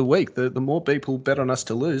during the week, the more people bet on us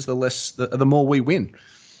to lose, the more we win.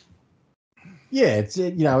 Yeah, it's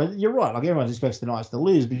you're right. Everyone expects the Knights to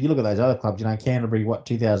lose, but you look at those other clubs. Canterbury,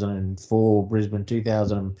 2004, Brisbane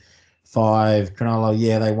 2005, Cronulla,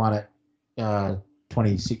 yeah, they won it.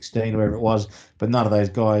 2016, wherever it was, but none of those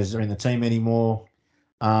guys are in the team anymore.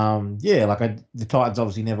 The Titans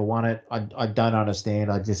obviously never won it. I don't understand.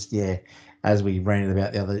 As we ranted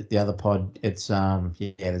about the other pod, it's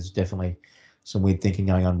there's definitely some weird thinking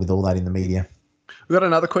going on with all that in the media. We've got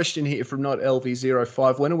another question here from Not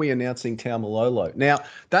LV05. When are we announcing Taumalolo? Now,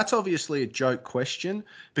 that's obviously a joke question,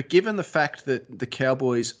 but given the fact that the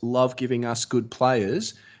Cowboys love giving us good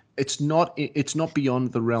players, it's not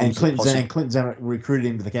beyond the realms of possibility. And Clinton's recruited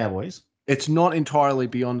him to the Cowboys. It's not entirely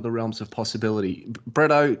beyond the realms of possibility.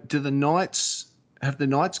 Bretto, have the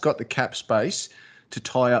Knights got the cap space to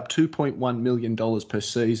tie up $2.1 million per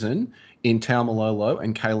season in Taumalolo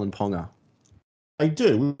and Kalen Ponga? They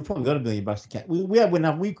do. We've probably got $1 million to cap. We have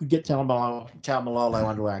enough. We could get Taumalolo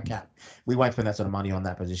under our cap. We won't spend that sort of money on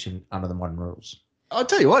that position under the modern rules. I'll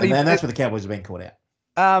tell you what. And that's where the Cowboys have been caught out.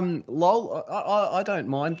 I don't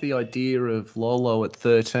mind the idea of Lolo at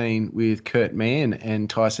 13 with Kurt Mann and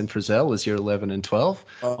Tyson Frizzell as your 11 and 12.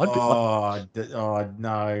 No.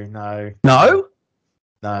 No?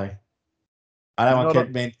 No. I don't want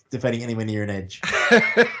Kurt Mann defending anywhere near an edge.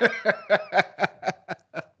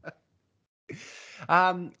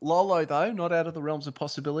 Lolo though, not out of the realms of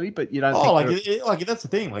possibility, but you don't. That's the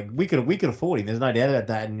thing. We could afford him. There's no doubt about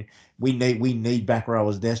that, and we need back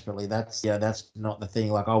rowers desperately. That's not the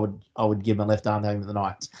thing. I would give him a left arm to the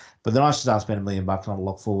Knights, but the Knights just aren't spending $1 million on a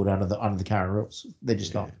lock forward under the current rules. They're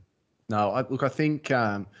just not. No, I think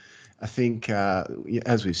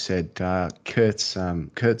as we've said, Kurt's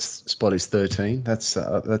spot is 13.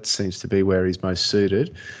 That seems to be where he's most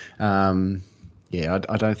suited.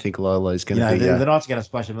 I don't think Lolo's going to be... The Knights are going to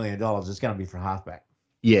splash $1 million. It's going to be for a halfback.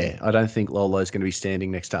 Yeah, I don't think Lolo's going to be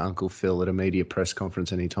standing next to Uncle Phil at a media press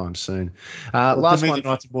conference anytime soon. Last one, the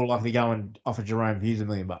Knights are more likely to go and offer Jerome Hughes $1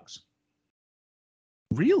 million.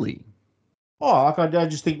 Really? Oh, I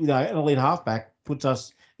just think an elite halfback puts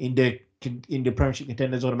us into premiership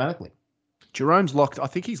contenders automatically. Jerome's locked. I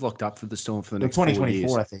think he's locked up for the Storm for the next 4 years.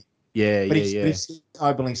 2024, I think. Yeah, but he's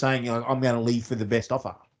openly saying, I'm going to leave for the best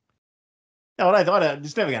offer. No, I don't.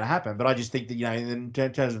 It's never going to happen. But I just think that in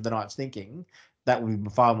terms of the Knights thinking, that would be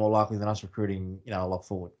far more likely than us recruiting a lock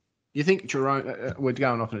forward. You think Jerome? We're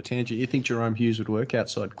going off on a tangent. You think Jerome Hughes would work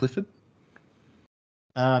outside Clifford?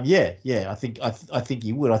 Yeah. I think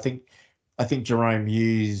he would. I think Jerome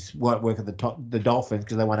Hughes won't work at the Dolphins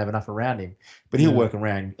because they won't have enough around him. But he'll work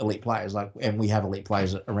around elite players, and we have elite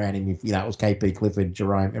players around him. If it was KP, Clifford,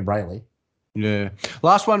 Jerome, and Brayley. Yeah.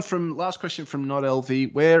 Last question from Not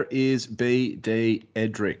LV. Where is BD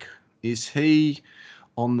Edric? Is he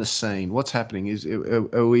on the scene? What's happening?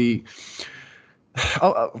 Are we?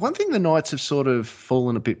 One thing the Knights have sort of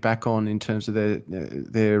fallen a bit back on in terms of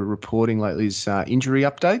their reporting lately is injury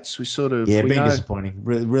updates. Disappointing.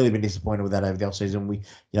 Really been disappointed with that over the offseason. We,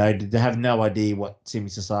 to have no idea what Simi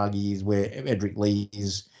Sasagi is, where Edric Lee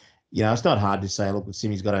is. it's not hard to say, look,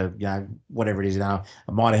 Simi's got a, whatever it is, a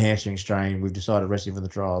minor hamstring strain. We've decided to rest him for the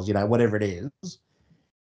trials, whatever it is.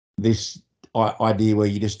 This idea where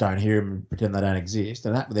you just don't hear him and pretend they don't exist.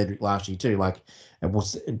 And that with Edric last year too.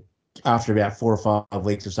 After about 4 or 5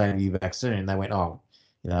 weeks of saying he'll be back soon, they went,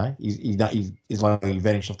 he's like he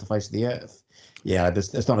vanished off the face of the earth. Yeah,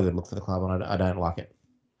 it's not a good look for the club, and I don't like it.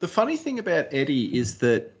 The funny thing about Eddie is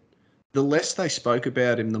that the less they spoke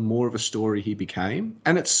about him, the more of a story he became,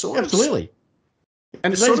 and it's sort absolutely.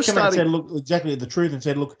 And it's they sort just of come out starting. and said, look, exactly the truth, and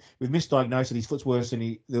said, look, we've misdiagnosed it. His foot's worse than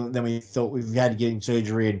we thought. We've had to get him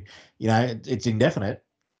surgery, and it's indefinite.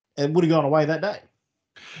 It would have gone away that day.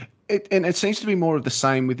 And it seems to be more of the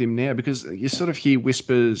same with him now, because you sort of hear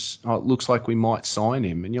whispers, it looks like we might sign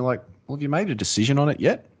him. And you're like, well, have you made a decision on it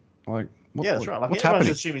yet? Like, that's right. What's happening?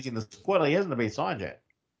 Assuming he's in the squad. He hasn't been signed yet.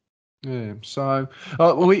 Yeah. So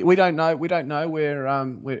we don't know. We don't know where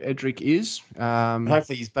Edric is.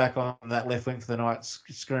 Hopefully he's back on that left wing for the night,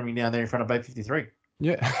 screaming down there in front of Bay 53.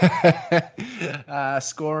 Yeah.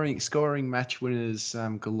 Scoring match winners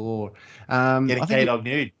galore. Getting K-Dog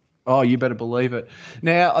nude. Oh, you better believe it.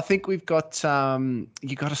 Now, I think we've got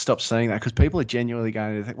you got to stop saying that, because people are genuinely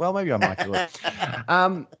going to think, well, maybe I might do it.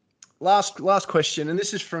 Last question, and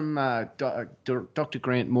this is from Dr.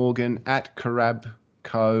 Grant Morgan at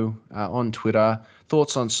Carabco on Twitter.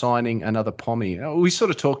 Thoughts on signing another Pommy? We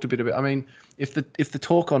sort of talked a bit about. I mean, if the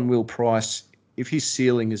talk on Will Price, if his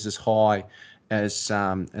ceiling is as high as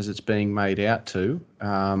it's being made out to,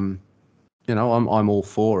 I'm all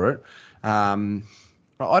for it.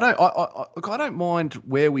 I don't mind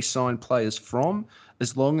where we sign players from,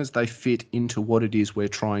 as long as they fit into what it is we're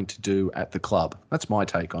trying to do at the club. That's my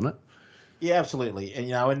take on it. Yeah, absolutely.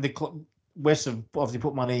 And and the West have obviously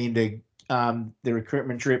put money into the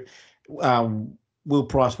recruitment trip. Will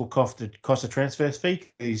Price will cost a transfer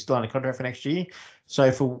fee. He's still on a contract for next year.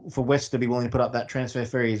 So for West to be willing to put up that transfer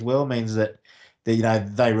fee as well means that they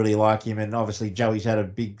really like him. And obviously Joey's had a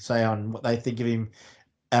big say on what they think of him.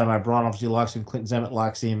 Adam O'Brien obviously likes him. Clinton Zammit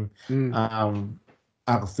likes him.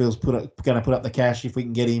 Uncle Phil's going to put up the cash if we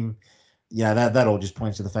can get him. That all just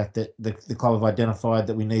points to the fact that the club have identified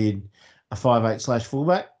that we need a 5'8"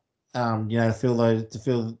 fullback. To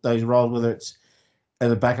fill those roles, whether it's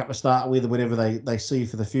as a backup to start with or whatever they see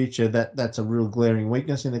for the future. That's a real glaring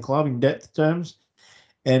weakness in the club in depth terms.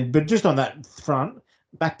 But just on that front,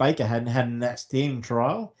 Mac Baker had an outstanding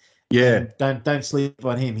trial. Yeah, don't sleep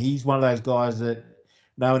on him. He's one of those guys that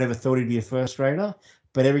no one ever thought he'd be a first grader,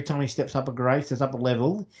 but every time he steps up a grade, steps up a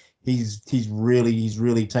level, he's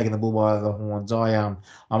really taking the bull by the horns. I'm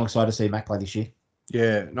excited to see Mac play this year.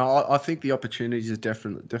 Yeah, no, I think the opportunities is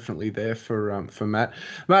definitely there for Matt.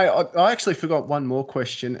 Mate, I actually forgot one more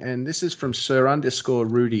question, and this is from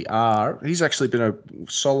Sir_Rudy R. He's actually been a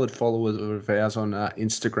solid follower of ours on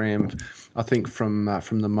Instagram. I think from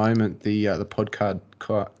the moment the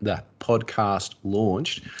podcast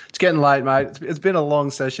launched. It's getting late, mate. It's been a long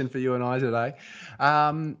session for you and I today.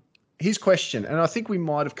 His question, and I think we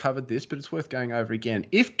might have covered this, but it's worth going over again.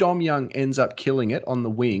 If Dom Young ends up killing it on the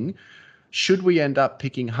wing, should we end up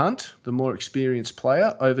picking Hunt, the more experienced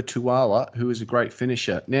player, over Tuala, who is a great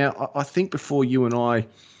finisher? Now, I think before you and I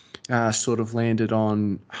sort of landed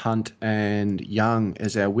on Hunt and Young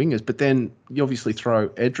as our wingers, but then you obviously throw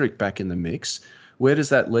Edric back in the mix. Where does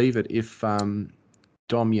that leave it if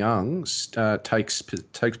Dom Young takes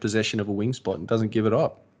possession of a wing spot and doesn't give it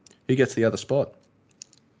up? Who gets the other spot?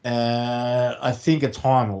 I think it's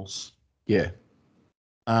Heimels. Yeah.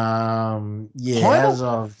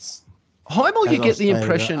 Heimel, you get the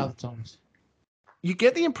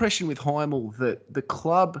impression with Heimel that the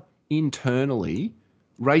club internally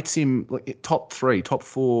rates him like top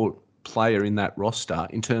 4 player in that roster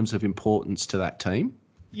in terms of importance to that team.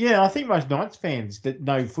 Yeah, I think most Knights fans that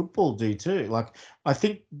know football do too. Like, I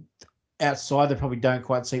think outside they probably don't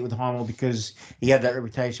quite see it with Heimel because he had that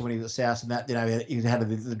reputation when he was at South and that, he had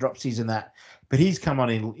the drop season that. But he's come on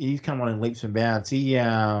in leaps and bounds.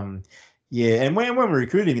 And when we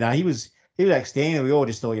recruited him, he was outstanding. We all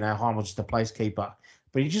just thought, Heimel's just a placekeeper.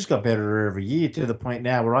 But he just got better every year to the point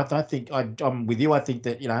now where I think I'm with you. I think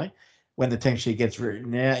that, when the team sheet gets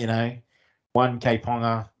written out, 1 K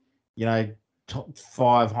Ponga, top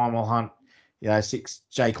 5 Heimel Hunt, 6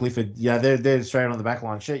 Jay Clifford, they're straight on the back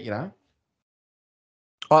line sheet,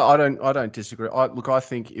 I don't disagree. I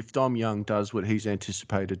think if Dom Young does what he's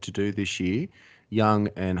anticipated to do this year, Young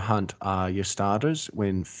and Hunt are your starters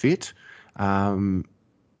when fit.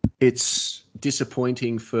 It's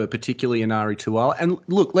disappointing for particularly Inari Tuala. And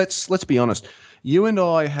look, let's be honest. You and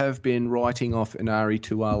I have been writing off Inari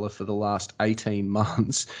Tuala for the last 18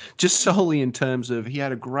 months, just solely in terms of he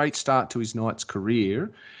had a great start to his Knights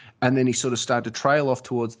career. And then he sort of started to trail off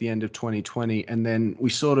towards the end of 2020. And then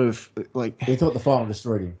we sort of like... We thought the final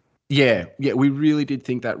destroyed him. Yeah, we really did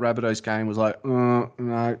think that Rabbitohs game was like,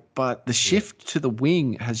 no. But the shift to the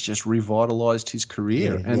wing has just revitalised his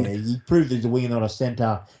career. Yeah, he proved he's a winger, not a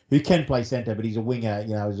centre, who can play centre, but he's a winger.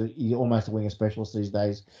 You know, he's almost a winger specialist these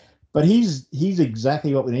days. But he's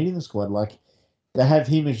exactly what we need in the squad. Like, to have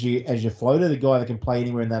him as your floater, the guy that can play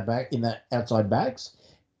anywhere in that outside backs,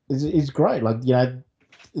 is great. Like, you know,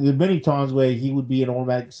 there are many times where he would be an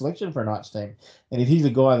automatic selection for a Knights team, and if he's a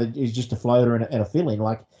guy that is just a floater and a fill-in,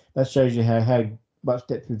 like, that shows you how much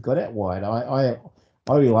depth we've got out wide. I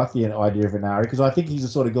really like the idea of Inari because I think he's the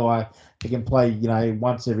sort of guy that can play, you know,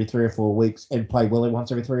 once every 3 or 4 weeks and play well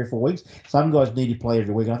once every 3 or 4 weeks. Some guys need to play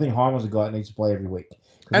every week, and I think Heimer's a guy that needs to play every week.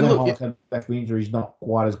 And look, Heimer comes back from injury, he's not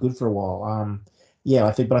quite as good for a while.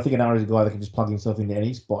 I think Inari's a guy that can just plug himself into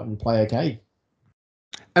any spot and play okay.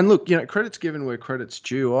 And look, you know, credit's given where credit's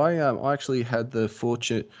due. I actually had the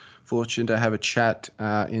fortune to have a chat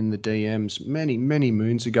in the DMs many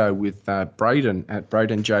moons ago with Braden at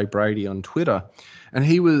Braden J Brady on Twitter, and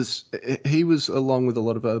he was along with a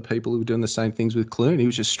lot of other people who were doing the same things with Clune. He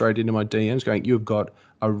was just straight into my DMs going, "You've got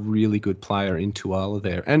a really good player in Tuala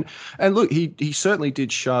there," and look, he certainly did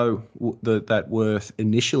show that worth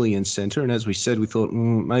initially in centre, and as we said, we thought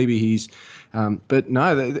maybe he's. But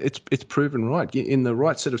no, it's proven right. In the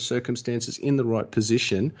right set of circumstances, in the right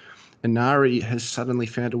position, Inari has suddenly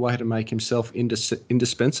found a way to make himself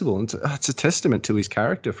indispensable. And it's a testament to his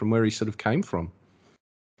character from where he sort of came from.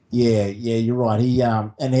 Yeah, you're right. He's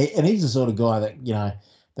the sort of guy that, you know,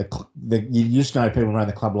 you just know people around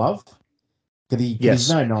the club love. Because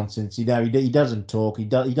he's no nonsense. You know, he doesn't talk. He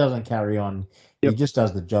doesn't carry on. Yep. He just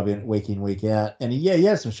does the job week in, week out. And he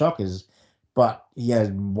has some shockers, but he has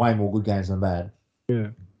way more good games than bad. Yeah.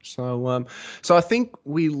 So I think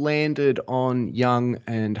we landed on Young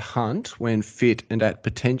and Hunt when fit and at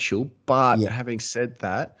potential. But having said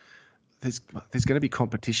that, there's going to be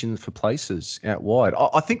competition for places out wide.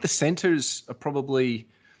 I think the centres are probably,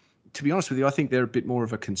 to be honest with you, I think they're a bit more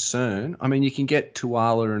of a concern. I mean, you can get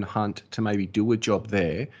Tuala and Hunt to maybe do a job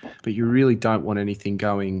there, but you really don't want anything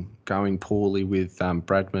going poorly with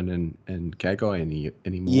Bradman and Gagai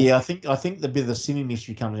anymore. Yeah, I think the bit of the Simi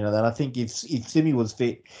mystery comes into that. I think if Simi was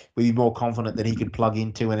fit, we'd be more confident that he could plug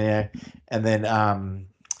into and then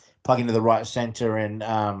plug into the right centre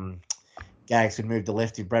and Gags could move to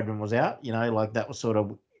left if Bradman was out. You know, like that was sort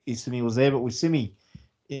of if Simi was there, but with Simi,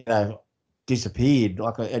 you know, disappeared.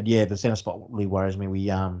 The centre spot really worries me. We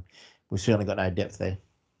certainly got no depth there.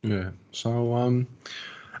 Yeah. So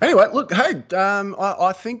anyway, look, hey,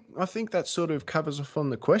 I think that sort of covers off on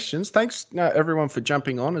the questions. Thanks everyone for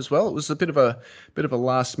jumping on as well. It was a bit of a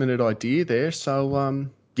last minute idea there. So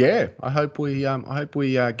I hope we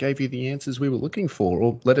gave you the answers we were looking for,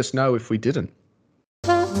 or let us know if we didn't.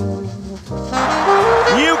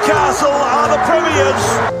 Newcastle are the premiers.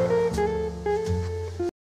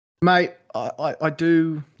 Mate, I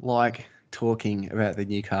do like talking about the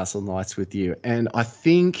Newcastle Knights with you, and I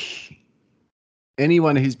think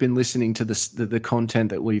anyone who's been listening to the content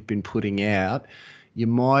that we've been putting out, you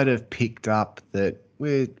might have picked up that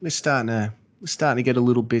we're starting to get a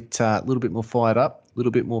little bit more fired up, a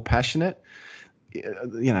little bit more passionate.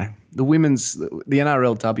 You know, the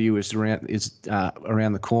NRLW is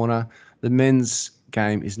around the corner. The men's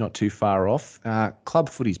game is not too far off. Club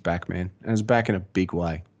footy's back, man, and it's back in a big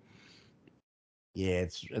way. Yeah,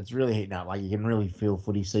 it's really heating up. Like, you can really feel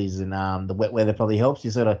footy season. The wet weather probably helps.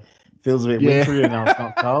 You sort of feels a bit wintry and it's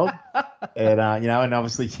not cold. And and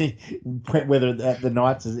obviously wet weather at the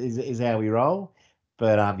Knights is how we roll.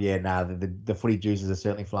 But the footy juices are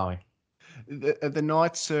certainly flowing. The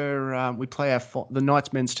Knights are. The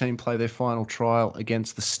Knights men's team play their final trial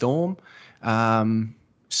against the Storm.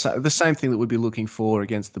 So the same thing that we'd be looking for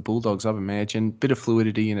against the Bulldogs, I've imagined. Bit of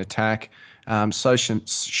fluidity in attack. Show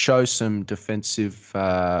some defensive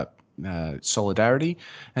solidarity,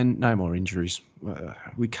 and no more injuries.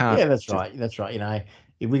 We can't. Yeah, that's right. That's right. You know,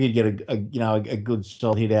 if we could get a good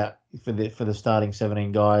solid hit out for the starting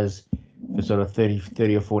 17 guys for sort of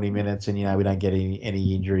 30 or 40 minutes, and we don't get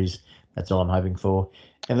any injuries, that's all I'm hoping for.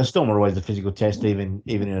 And the Storm are always a physical test, even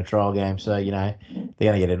in a trial game. So they're going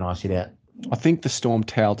to get a nice hit out. I think the Storm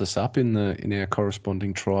towed us up in our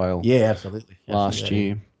corresponding trial. Yeah, absolutely. Last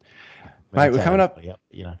year. Mate, we're coming up. Yep,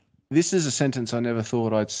 This is a sentence I never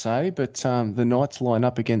thought I'd say, but the Knights line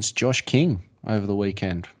up against Josh King over the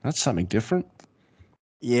weekend. That's something different.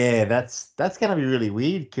 Yeah, that's going to be really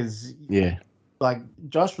weird because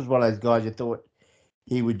Josh was one of those guys you thought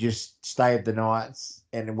he would just stay at the Knights,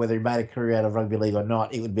 and whether he made a career out of rugby league or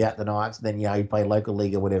not, he would be at the Knights. Then he'd play local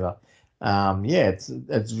league or whatever.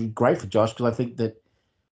 It's great for Josh because I think that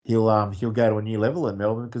he'll go to a new level in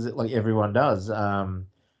Melbourne because like everyone does.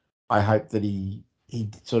 I hope that he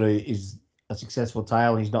sort of is a successful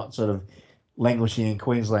tail and he's not sort of languishing in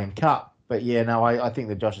Queensland Cup. But yeah, no, I think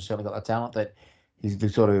that Josh has certainly got the talent that he's the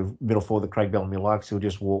sort of middle forward that Craig Bellamy likes. He'll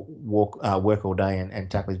just work all day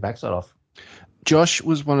and tackle his backside off. Josh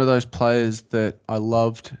was one of those players that I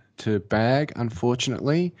loved to bag,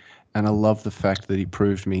 unfortunately, and I love the fact that he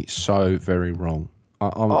proved me so very wrong.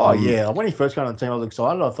 Yeah. When he first got on the team, I was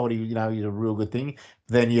excited. I thought he's a real good thing.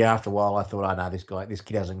 Then, after a while, I thought, this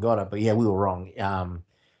kid hasn't got it. But yeah, we were wrong.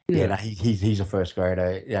 He's a first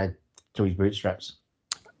grader, to his bootstraps.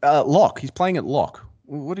 Lock. He's playing at lock.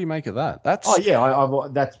 What do you make of that? That's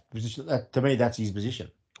that's position. To me, that's his position.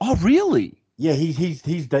 Oh, really? Yeah, he's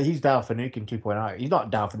Dale Finucane 2.0. He's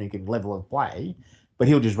not Dale Finucane level of play, but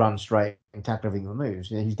he'll just run straight and tackle everything that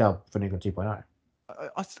moves. Yeah, he's Dale Finucane 2.0.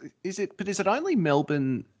 Is it only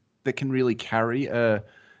Melbourne that can really carry a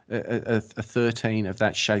 13 of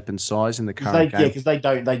that shape and size in the current game? Yeah, because they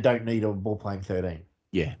don't need a ball playing 13.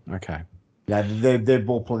 Yeah, okay. They're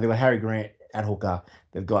ball playing. They've got Harry Grant at hooker.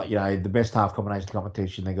 They've got the best half combination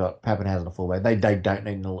competition. They've got Pappenhausen at fullback. They don't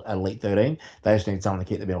need an elite 13. They just need someone to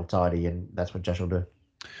keep the middle tidy, and that's what Josh will do.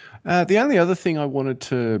 The only other thing I wanted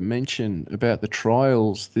to mention about the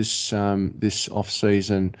trials this off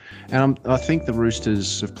season, and I think the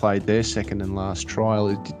Roosters have played their second and last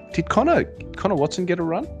trial. Did Connor Watson get a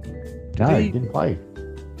run? No, he didn't play.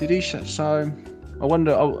 Did he? So I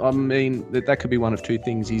wonder. I mean, that could be one of two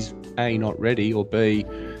things. He's A, not ready, or B,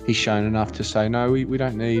 he's shown enough to say no. We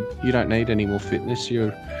don't need. You don't need any more fitness.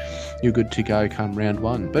 You're good to go come round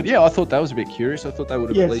one. But yeah, I thought that was a bit curious. I thought they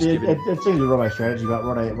would have at least given. It seems to be Robbo's strategy, but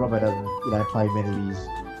Robbo doesn't play many of these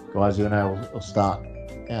guys who will start,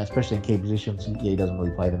 especially in key positions. He doesn't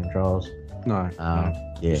really play them in trials. No.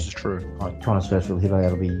 This is true. Connor's first real hit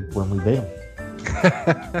will be when we beat him.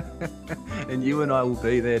 And you and I will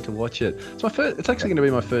be there to watch it. It's actually going to be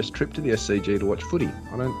my first trip to the SCG to watch footy.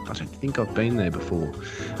 I don't think I've been there before.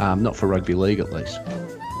 Not for rugby league, at least.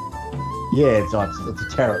 Yeah, it's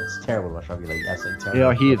terrible to watch rugby league. Absolutely terrible. Yeah,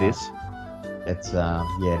 I hear this. It's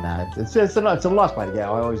it's a nice place to go.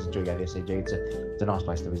 I always enjoy going to SCG. It's a nice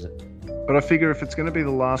place to visit. But I figure if it's going to be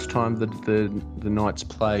the last time that the Knights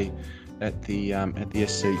play at the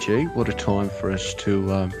SCG, what a time for us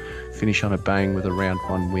to finish on a bang with a round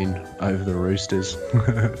one win over the Roosters.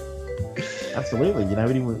 Absolutely. We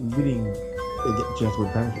didn't get the chance to win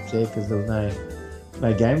premierships there because there was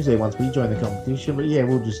no games there once we joined the competition. But yeah,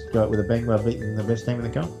 we'll just go out with a bang by beating the best team in the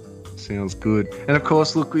comp. Sounds good. And of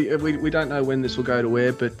course, look, we don't know when this will go to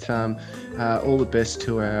air, but all the best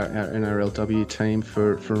to our NRLW team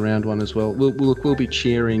for round one as well. We'll be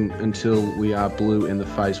cheering until we are blue in the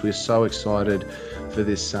face. We're so excited for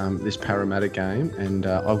this Parramatta game, and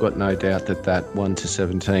I've got no doubt that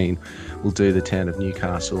 1-17 will do the town of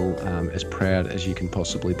Newcastle as proud as you can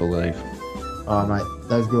possibly believe. Oh, mate,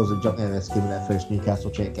 those girls have jumped out of their skin when that first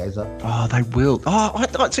Newcastle chant goes up. Oh, they will. Oh,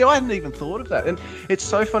 I hadn't even thought of that. And it's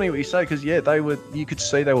so funny what you say because, you could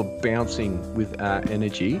see they were bouncing with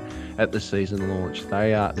energy at the season launch.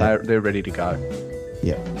 They're ready to go.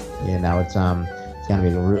 Yeah. Yeah, no, it's going to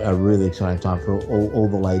be a really exciting time for all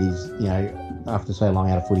the ladies, after so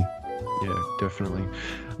long out of footy. Yeah, definitely.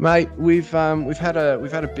 Mate, we've had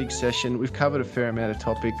a big session. We've covered a fair amount of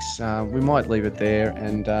topics. We might leave it there.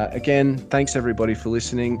 And again, thanks everybody for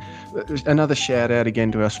listening. Another shout out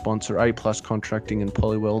again to our sponsor, A+ Contracting and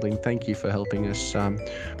Polywelding. Thank you for helping us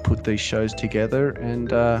put these shows together.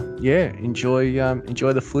 And enjoy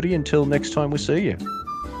the footy until next time we see you.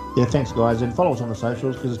 Yeah, thanks guys, and follow us on the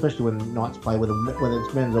socials because especially when Knights play, whether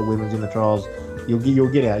it's men's or women's in the trials, you'll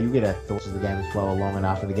get our thoughts as the games flow along and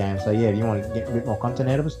after the game. So yeah, if you want to get a bit more content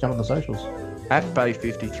out of us, jump on the socials. At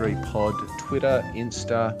Bay53Pod, Twitter,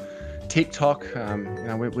 Insta, TikTok.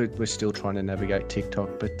 We're still trying to navigate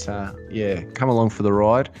TikTok, but come along for the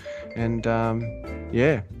ride, and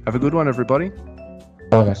have a good one, everybody.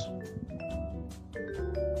 Bye guys.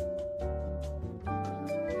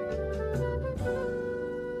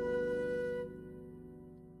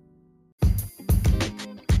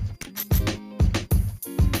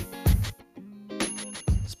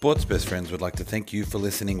 Sports Best Friends would like to thank you for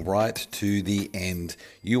listening right to the end.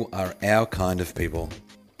 You are our kind of people.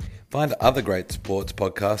 Find other great sports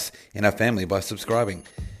podcasts in our family by subscribing.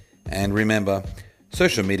 And remember,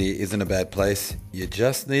 social media isn't a bad place. You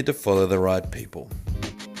just need to follow the right people.